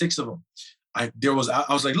 5, 6 of them. I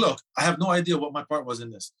was like, look, I have no idea what my part was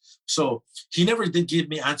in this. So he never did give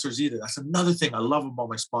me answers either. That's another thing I love about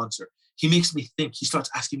my sponsor. He makes me think. He starts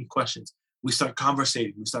asking me questions. We start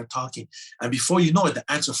conversating. We start talking. And before you know it, the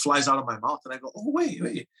answer flies out of my mouth. And I go, oh,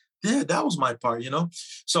 wait. Yeah, that was my part,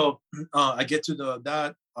 So I get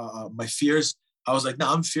to my fears. I was like,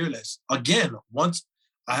 no, I'm fearless. Again, once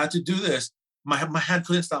I had to do this, my hand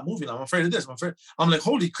couldn't stop moving. I'm afraid of this. I'm like,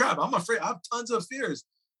 holy crap, I'm afraid. I have tons of fears,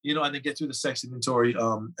 and then get through the sex inventory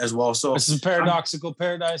as well. So this is paradoxical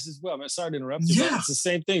paradise as well. I'm sorry to interrupt you, but it's the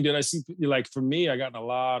same thing, dude. I see, for me, I got in a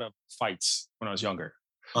lot of fights when I was younger.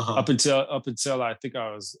 Up until I think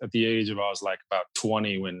I was at the age of, I was about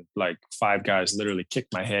 20 when 5 guys literally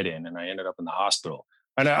kicked my head in and I ended up in the hospital.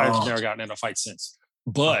 And I've never gotten in a fight since.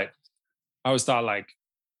 But I always thought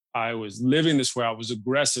I was living this way. I was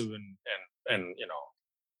aggressive and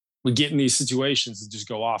would get in these situations and just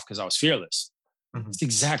go off because I was fearless. Mm-hmm. It's the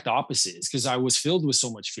exact opposite. It's because I was filled with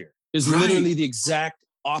so much fear. It's literally the exact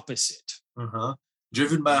opposite.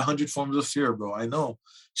 Driven by 100 forms of fear, bro. I know.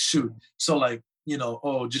 Shoot. So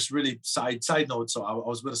just really side note. So I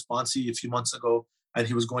was with a sponsee a few months ago and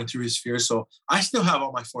he was going through his fears. So I still have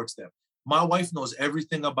all my 4th step. My wife knows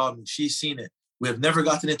everything about me. She's seen it. We have never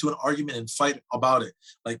gotten into an argument and fight about it.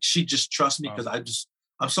 She just trusts me because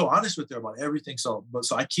I'm so honest with her about everything. So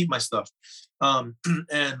I keep my stuff. And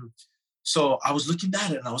so I was looking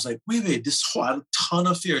at it and I was like, wait, I had a ton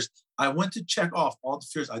of fears. I went to check off all the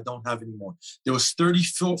fears I don't have anymore. There was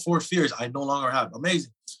 34 fears I no longer have.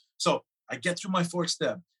 Amazing. So I get through my 4th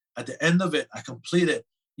step. At the end of it, I complete it.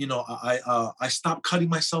 I stopped cutting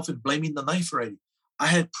myself and blaming the knife already. I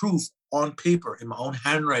had proof on paper in my own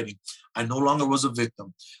handwriting. I no longer was a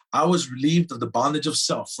victim. I was relieved of the bondage of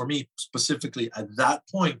self. For me, specifically, at that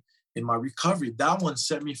point in my recovery, that one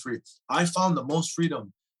set me free. I found the most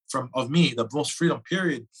freedom the most freedom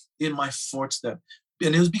period in my 4th step.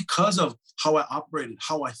 And it was because of how I operated,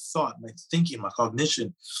 how I thought, my thinking, my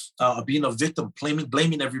cognition, being a victim,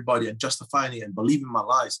 blaming everybody and justifying it and believing my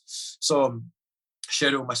lies. So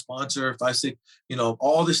shared it with my sponsor, 5, 6,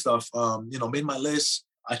 all this stuff, made my list.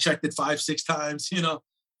 I checked it 5, 6 times,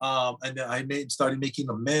 and then I started making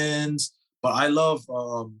amends. But I love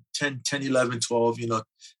 10, 11, 12,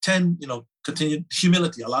 10, continued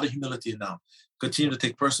humility, a lot of humility now. Continue to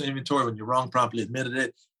take personal inventory when you're wrong, promptly admitted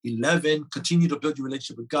it. 11, continue to build your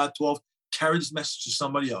relationship with God. 12, carry this message to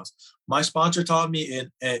somebody else. My sponsor taught me in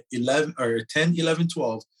 11 or 10, 11,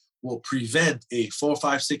 12 will prevent a 4,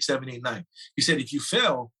 5, 6, 7, 8, 9. He said, if you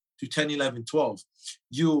fail to 10, 11, 12,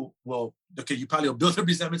 you probably will build up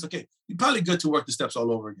resentments. Okay, you're probably good to work the steps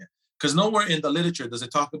all over again. Because nowhere in the literature does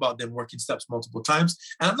it talk about them working steps multiple times.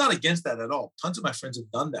 And I'm not against that at all. Tons of my friends have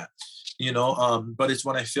done that, but it's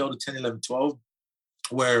when I failed to 10, 11, 12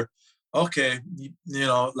 where, okay,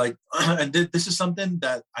 and this is something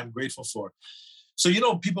that I'm grateful for. So,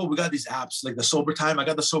 people, we got these apps like the Sober Time. I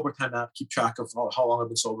got the Sober Time app, keep track of how long I've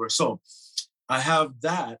been sober. So I have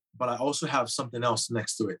that, but I also have something else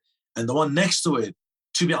next to it. And the one next to it,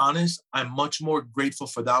 to be honest, I'm much more grateful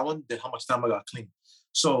for that one than how much time I got clean.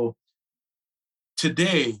 So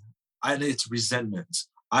today, it's resentment.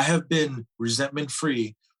 I have been resentment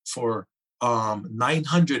free for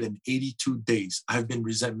 982 days. I've been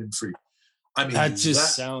resentment free. I mean, that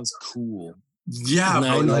just sounds cool. Yeah,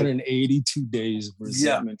 982 days of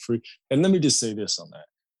resentment free. And let me just say this on that.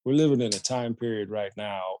 We're living in a time period right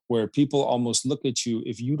now where people almost look at you.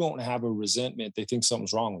 If you don't have a resentment, they think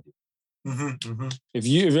something's wrong with you. Mm-hmm, mm-hmm. If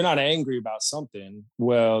you're not angry about something,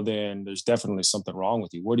 well, then there's definitely something wrong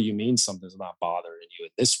with you. What do you mean something's not bothering you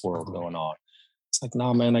in this world going on? It's like,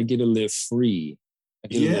 nah, man, I get to live free. I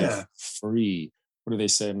get to live free. What do they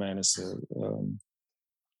say, man? It's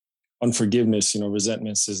unforgiveness,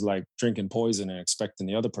 resentment is like drinking poison and expecting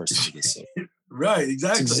the other person to get sick. Right,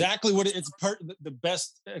 exactly. It's exactly what it's the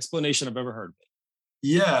best explanation I've ever heard.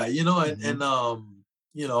 Yeah, drinking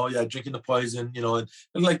the poison,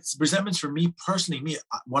 and like resentments for me personally,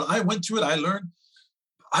 when I went through it, I learned,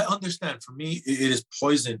 I understand. For me, it is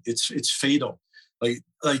poison. It's fatal. Like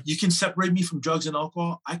you can separate me from drugs and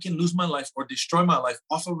alcohol. I can lose my life or destroy my life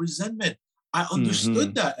off of resentment. I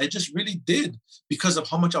understood that. I just really did because of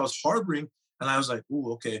how much I was harboring. And I was like,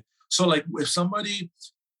 ooh, okay. So like if somebody,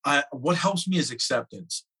 what helps me is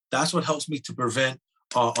acceptance. That's what helps me to prevent.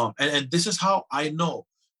 And this is how I know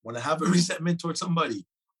when I have a resentment towards somebody,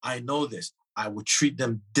 I know this. I would treat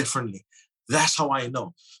them differently. That's how I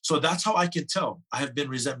know. So that's how I can tell I have been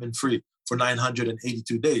resentment free for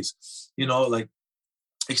 982 days.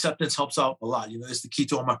 Acceptance helps out a lot. It's the key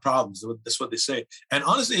to all my problems. That's what they say. And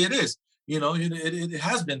honestly, it is. It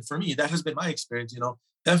has been for me. That has been my experience.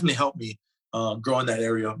 Definitely helped me grow in that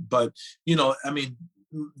area. But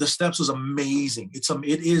the steps was amazing.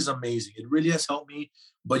 It is amazing. It really has helped me.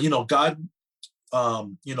 But God,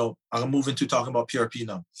 I'll move into talking about PRP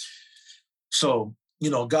now. So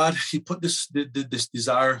God, He put this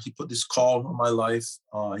desire. He put this call on my life.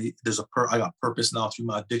 I got purpose now through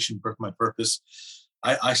my addiction. My purpose.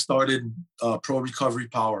 I started Pro Recovery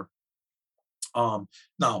Power.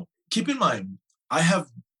 Now, keep in mind, I have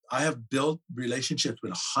built relationships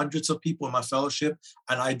with hundreds of people in my fellowship,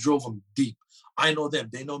 and I drove them deep. I know them.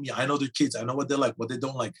 They know me. I know their kids. I know what they like, what they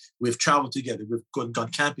don't like. We've traveled together. We've gone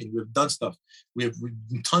camping. We've done stuff. We've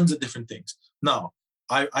tons of different things. Now,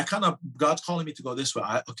 I kind of, God's calling me to go this way.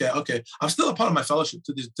 Okay. I'm still a part of my fellowship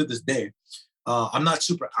to this day. I'm not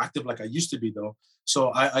super active like I used to be though.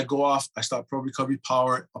 So I go off, I start Pro Recovery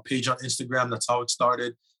Power, a page on Instagram. That's how it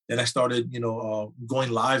started. Then I started,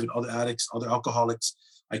 going live with other addicts, other alcoholics.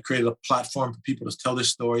 I created a platform for people to tell their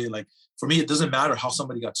story. Like for me, it doesn't matter how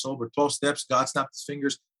somebody got sober. 12 steps, God snapped his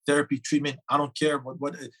fingers, therapy, treatment. I don't care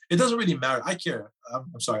what it doesn't really matter. I care.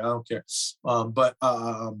 I'm sorry, I don't care.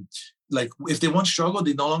 Like if they once struggle,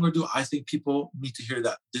 they no longer do. I think people need to hear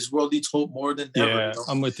that. This world needs hope more than ever. Yeah,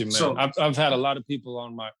 I'm with you, man. So, I've had a lot of people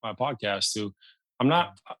on my podcast who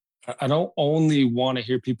I don't only want to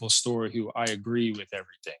hear people's story who I agree with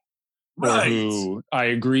everything. or who I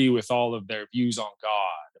agree with all of their views on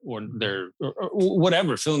God or their or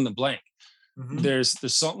whatever, fill in the blank. There's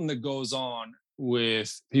something that goes on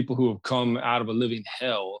with people who have come out of a living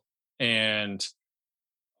hell and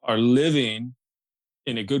are living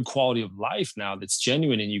in a good quality of life now that's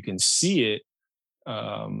genuine and you can see it.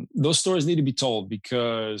 Those stories need to be told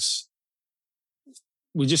because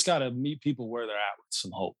we just got to meet people where they're at with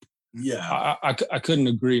some hope. Yeah. I couldn't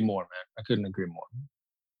agree more, man. I couldn't agree more.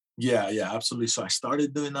 Yeah, absolutely. So I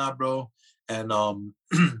started doing that, bro. And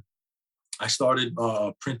I started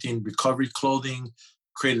printing recovery clothing,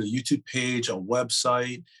 created a YouTube page, a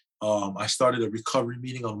website. I started a recovery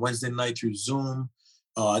meeting on Wednesday night through Zoom.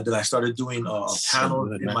 Then I started doing a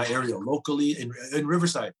panel in my area locally in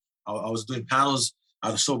Riverside. I was doing panels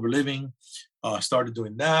out of sober living. Started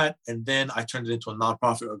doing that. And then I turned it into a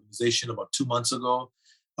nonprofit organization about 2 months ago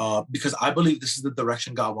because I believe this is the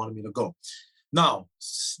direction God wanted me to go. Now,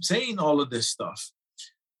 saying all of this stuff,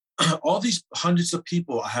 all these hundreds of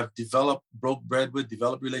people I have developed, broke bread with,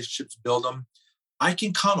 developed relationships, build them. I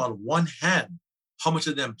can count on one hand how much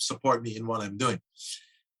of them support me in what I'm doing.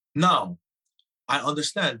 Now, I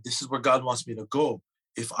understand this is where God wants me to go.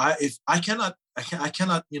 If I cannot,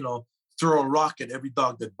 throw a rock at every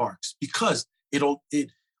dog that barks because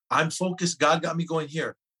I'm focused. God got me going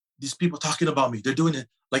here. These people talking about me, they're doing it.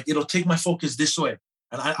 Like it'll take my focus this way.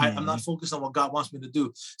 And I'm not focused on what God wants me to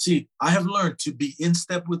do. See, I have learned to be in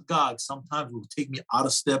step with God. Sometimes it will take me out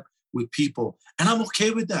of step with people. And I'm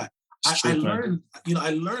okay with that. I learned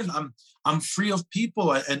I'm free of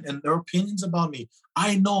people and their opinions about me.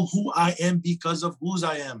 I know who I am because of whose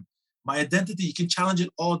I am. My identity, you can challenge it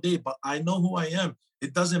all day, but I know who I am.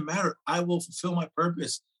 It doesn't matter. I will fulfill my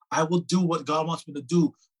purpose. I will do what God wants me to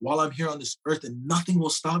do while I'm here on this earth and nothing will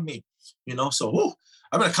stop me. So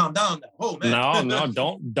I better calm down now. Oh man.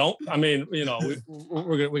 No, don't. I mean, we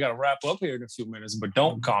got to wrap up here in a few minutes, but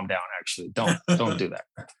don't calm down. Actually, don't do that.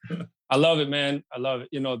 I love it, man. I love it.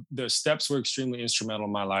 The steps were extremely instrumental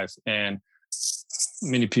in my life, and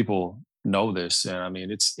many people know this. And I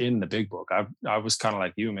mean, it's in the big book. I was kind of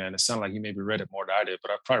like you, man. It sounded like you maybe read it more than I did,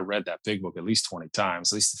 but I probably read that big book at least 20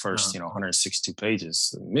 times, at least the first, 162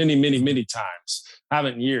 pages, many, many, many times. I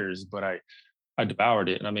haven't in years, but I devoured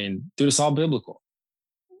it. And I mean, dude, it's all biblical.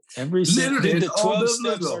 The 12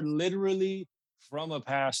 steps are literally from a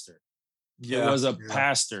pastor. Yeah, it was a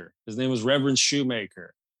pastor. His name was Reverend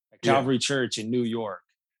Shoemaker at Calvary Church in New York.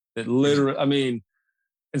 That literally, I mean,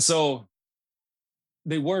 and so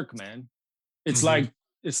they work, man. It's like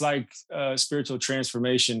spiritual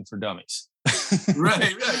transformation for dummies.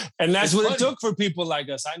 Right. And that's what it took for people like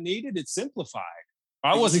us. I needed it simplified.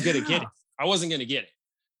 I wasn't going to get it. I wasn't going to get it.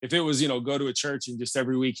 If it was, go to a church and just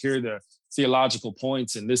every week hear the theological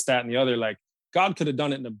points and this, that, and the other, like God could have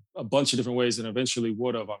done it in a bunch of different ways and eventually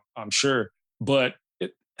would have, I'm sure. But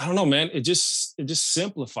I don't know, man. It just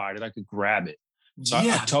simplified it. I could grab it. So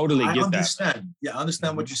I totally get understand. that. Yeah, I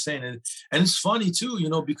understand what you're saying. And it's funny too,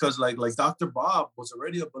 because like Dr. Bob was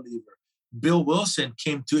already a believer. Bill Wilson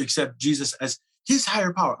came to accept Jesus as his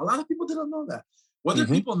higher power. A lot of people didn't know that. Whether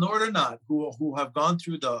people know it or not, who have gone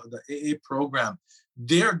through the AA program,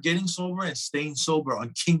 they're getting sober and staying sober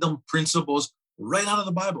on kingdom principles right out of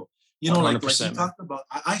the Bible. Like you talked about,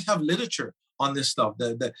 I have literature on this stuff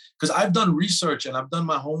that because I've done research and I've done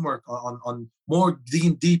my homework on more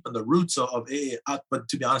digging deep in the roots of AA. But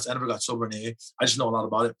to be honest, I never got sober in AA. I just know a lot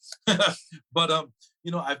about it. But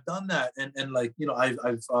I've done that and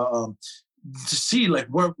I've to see like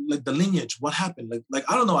where like the lineage, what happened, like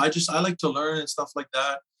I don't know. I like to learn and stuff like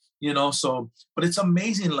that. So but it's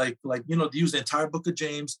amazing. Like to use the entire book of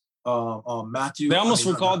James, Matthew. They almost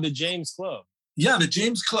were called the James Club. Yeah, the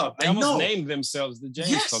James Club. They almost named themselves the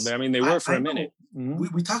James Club. I mean, they were for a minute.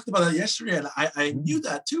 Mm-hmm. We talked about that yesterday, and I knew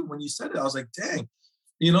that too when you said it. I was like, dang.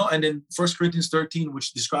 And then 1 Corinthians 13,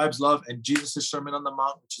 which describes love, and Jesus' Sermon on the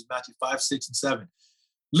Mount, which is Matthew 5, 6, and 7.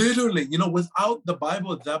 Literally, without the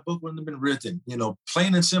Bible, that book wouldn't have been written.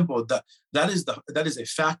 Plain and simple. That is a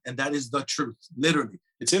fact, and that is the truth. Literally,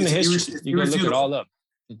 it's in the history. You can look it all up.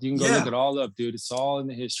 You can go look it all up, dude. It's all in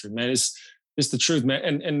the history, man. It's the truth,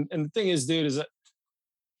 man. And the thing is, dude, is that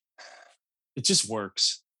it just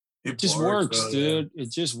works. It just works, dude. Yeah.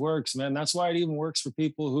 It just works, man. That's why it even works for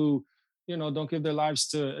people who, don't give their lives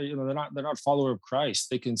to, they're not follower of Christ.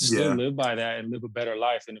 They can still live by that and live a better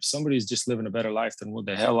life. And if somebody's just living a better life than what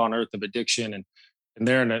the hell on earth of addiction and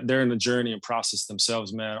they're in a journey and process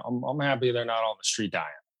themselves, man, I'm happy they're not on the street dying.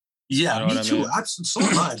 Yeah, me too. So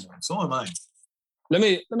am I, man. So am I. Let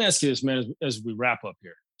me ask you this, man, as we wrap up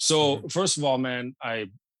here. So first of all, man,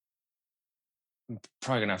 I'm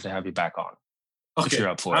probably gonna have to have you back on. if you're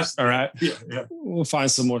up for it. All right. Yeah. We'll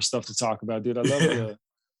find some more stuff to talk about, dude. I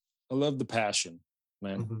love the passion,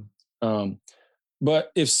 man. Mm-hmm.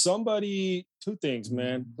 But if somebody, two things,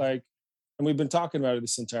 man, like, and we've been talking about it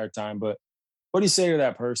this entire time, but what do you say to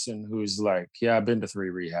that person who's like, yeah, I've been to 3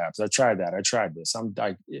 rehabs. I tried that. I tried this.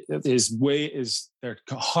 They're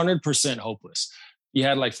 100% hopeless. You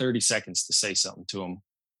had like 30 seconds to say something to them.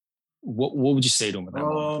 What would you say to them at that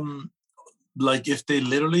moment? Like if they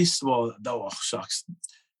literally, shucks.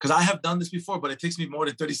 Because I have done this before, but it takes me more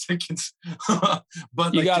than 30 seconds.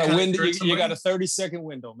 But you got a window. You got a 30-second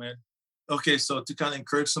window, man. Okay, so to kind of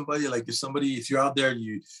encourage somebody, like if you're out there,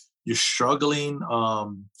 you're struggling,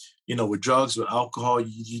 with drugs, with alcohol,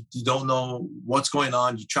 you don't know what's going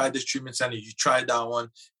on. You tried this treatment center, you tried that one,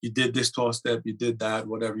 you did this 12-step, you did that,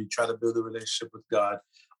 whatever. You try to build a relationship with God.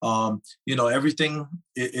 Everything.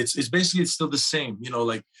 It's basically still the same.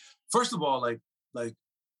 Like first of all, like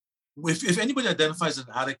if anybody identifies as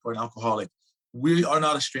an addict or an alcoholic, we are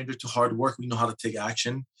not a stranger to hard work. We know how to take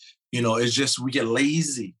action. It's just we get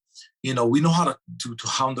lazy. We know how to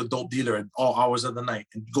hound a dope dealer at all hours of the night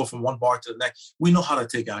and go from one bar to the next. We know how to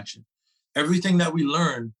take action. Everything that we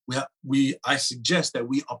learn, I suggest that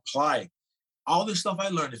we apply. All the stuff I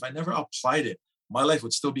learned, if I never applied it, my life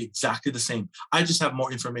would still be exactly the same. I just have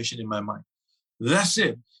more information in my mind. That's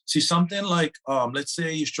it. See, something like, let's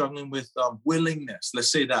say you're struggling with willingness.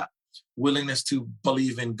 Let's say that. Willingness to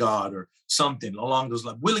believe in God or something along those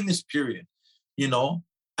lines. Willingness, period.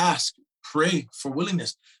 Ask, pray for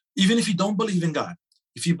willingness. Even if you don't believe in God,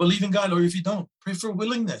 if you believe in God or if you don't, pray for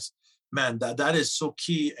willingness. Man, that is so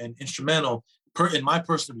key and instrumental in my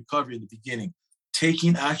personal recovery in the beginning.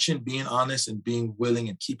 Taking action, being honest, and being willing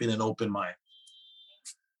and keeping an open mind.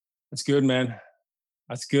 That's good, man.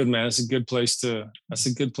 That's good, man. That's a good place to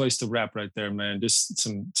wrap right there, man. Just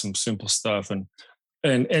some simple stuff.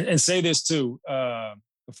 And say this too,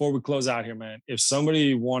 before we close out here, man. If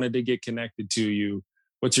somebody wanted to get connected to you,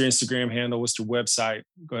 what's your Instagram handle? What's your website?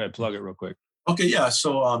 Go ahead, plug it real quick. Okay, yeah.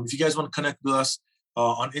 So if you guys want to connect with us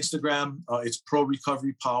on Instagram, it's Pro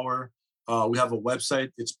Recovery Power. We have a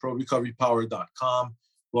website. It's prorecoverypower.com.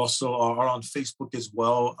 We also are on Facebook as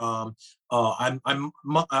well.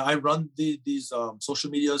 I run these social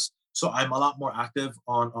medias, so I'm a lot more active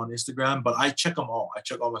on Instagram. But I check them all. I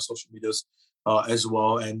check all my social medias as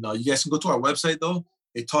well. And you guys can go to our website though.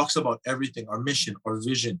 It talks about everything: our mission, our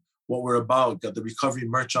vision, what we're about. Got the recovery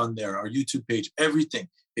merch on there, our YouTube page, everything.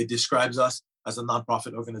 It describes us as a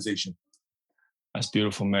nonprofit organization. That's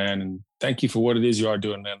beautiful, man. And thank you for what it is you are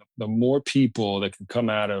doing, man. The more people that can come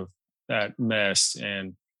out of that mess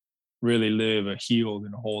and really live a healed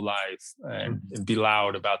and whole life and be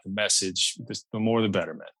loud about the message, the more the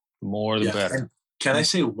better, man. The more the better. And can I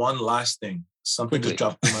say one last thing? Something just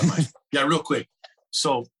dropped in my mind. Yeah, real quick.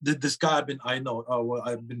 So this guy I've been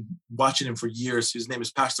watching him for years. His name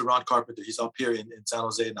is Pastor Ron Carpenter. He's up here in San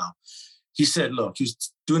Jose now. He said, look, he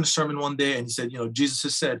was doing a sermon one day and he said, Jesus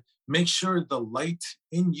has said, make sure the light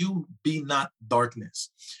in you be not darkness.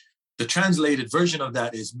 The translated version of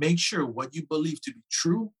that is make sure what you believe to be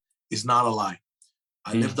true is not a lie.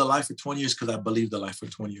 I lived the life for 20 years because I believed the life for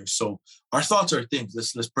 20 years. So our thoughts are things.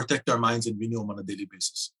 Let's protect our minds and renew them on a daily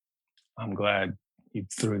basis. I'm glad you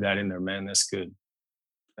threw that in there, man. That's good.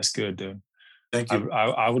 That's good, dude. Thank you.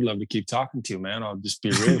 I would love to keep talking to you, man. I'll just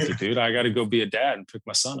be real with you, dude. I got to go be a dad and pick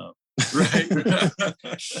my son up. Right.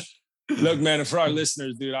 Look, man, and for our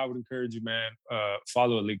listeners, dude, I would encourage you, man,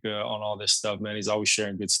 follow Alika on all this stuff, man. He's always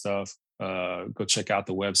sharing good stuff. Go check out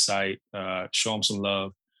the website, show him some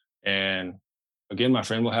love. And again, my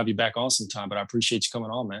friend, we'll have you back on sometime, but I appreciate you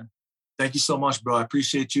coming on, man. Thank you so much, bro. I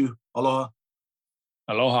appreciate you. Aloha.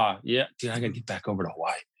 Aloha. Yeah, dude, I got to get back over to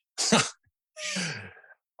Hawaii.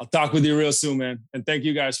 I'll talk with you real soon, man. And thank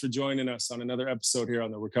you guys for joining us on another episode here on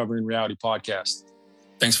the Recovering Reality Podcast.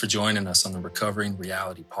 Thanks for joining us on the Recovering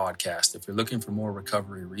Reality Podcast. If you're looking for more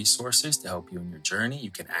recovery resources to help you in your journey,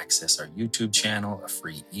 you can access our YouTube channel, a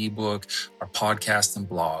free ebook, our podcast and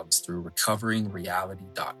blogs through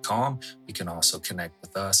recoveringreality.com. You can also connect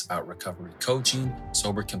with us about recovery coaching,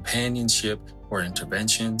 sober companionship, or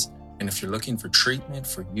interventions. And if you're looking for treatment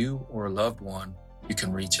for you or a loved one, you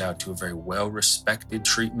can reach out to a very well-respected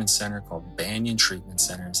treatment center called Banyan Treatment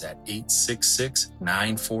Centers at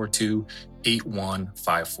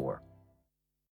 866-942-8154.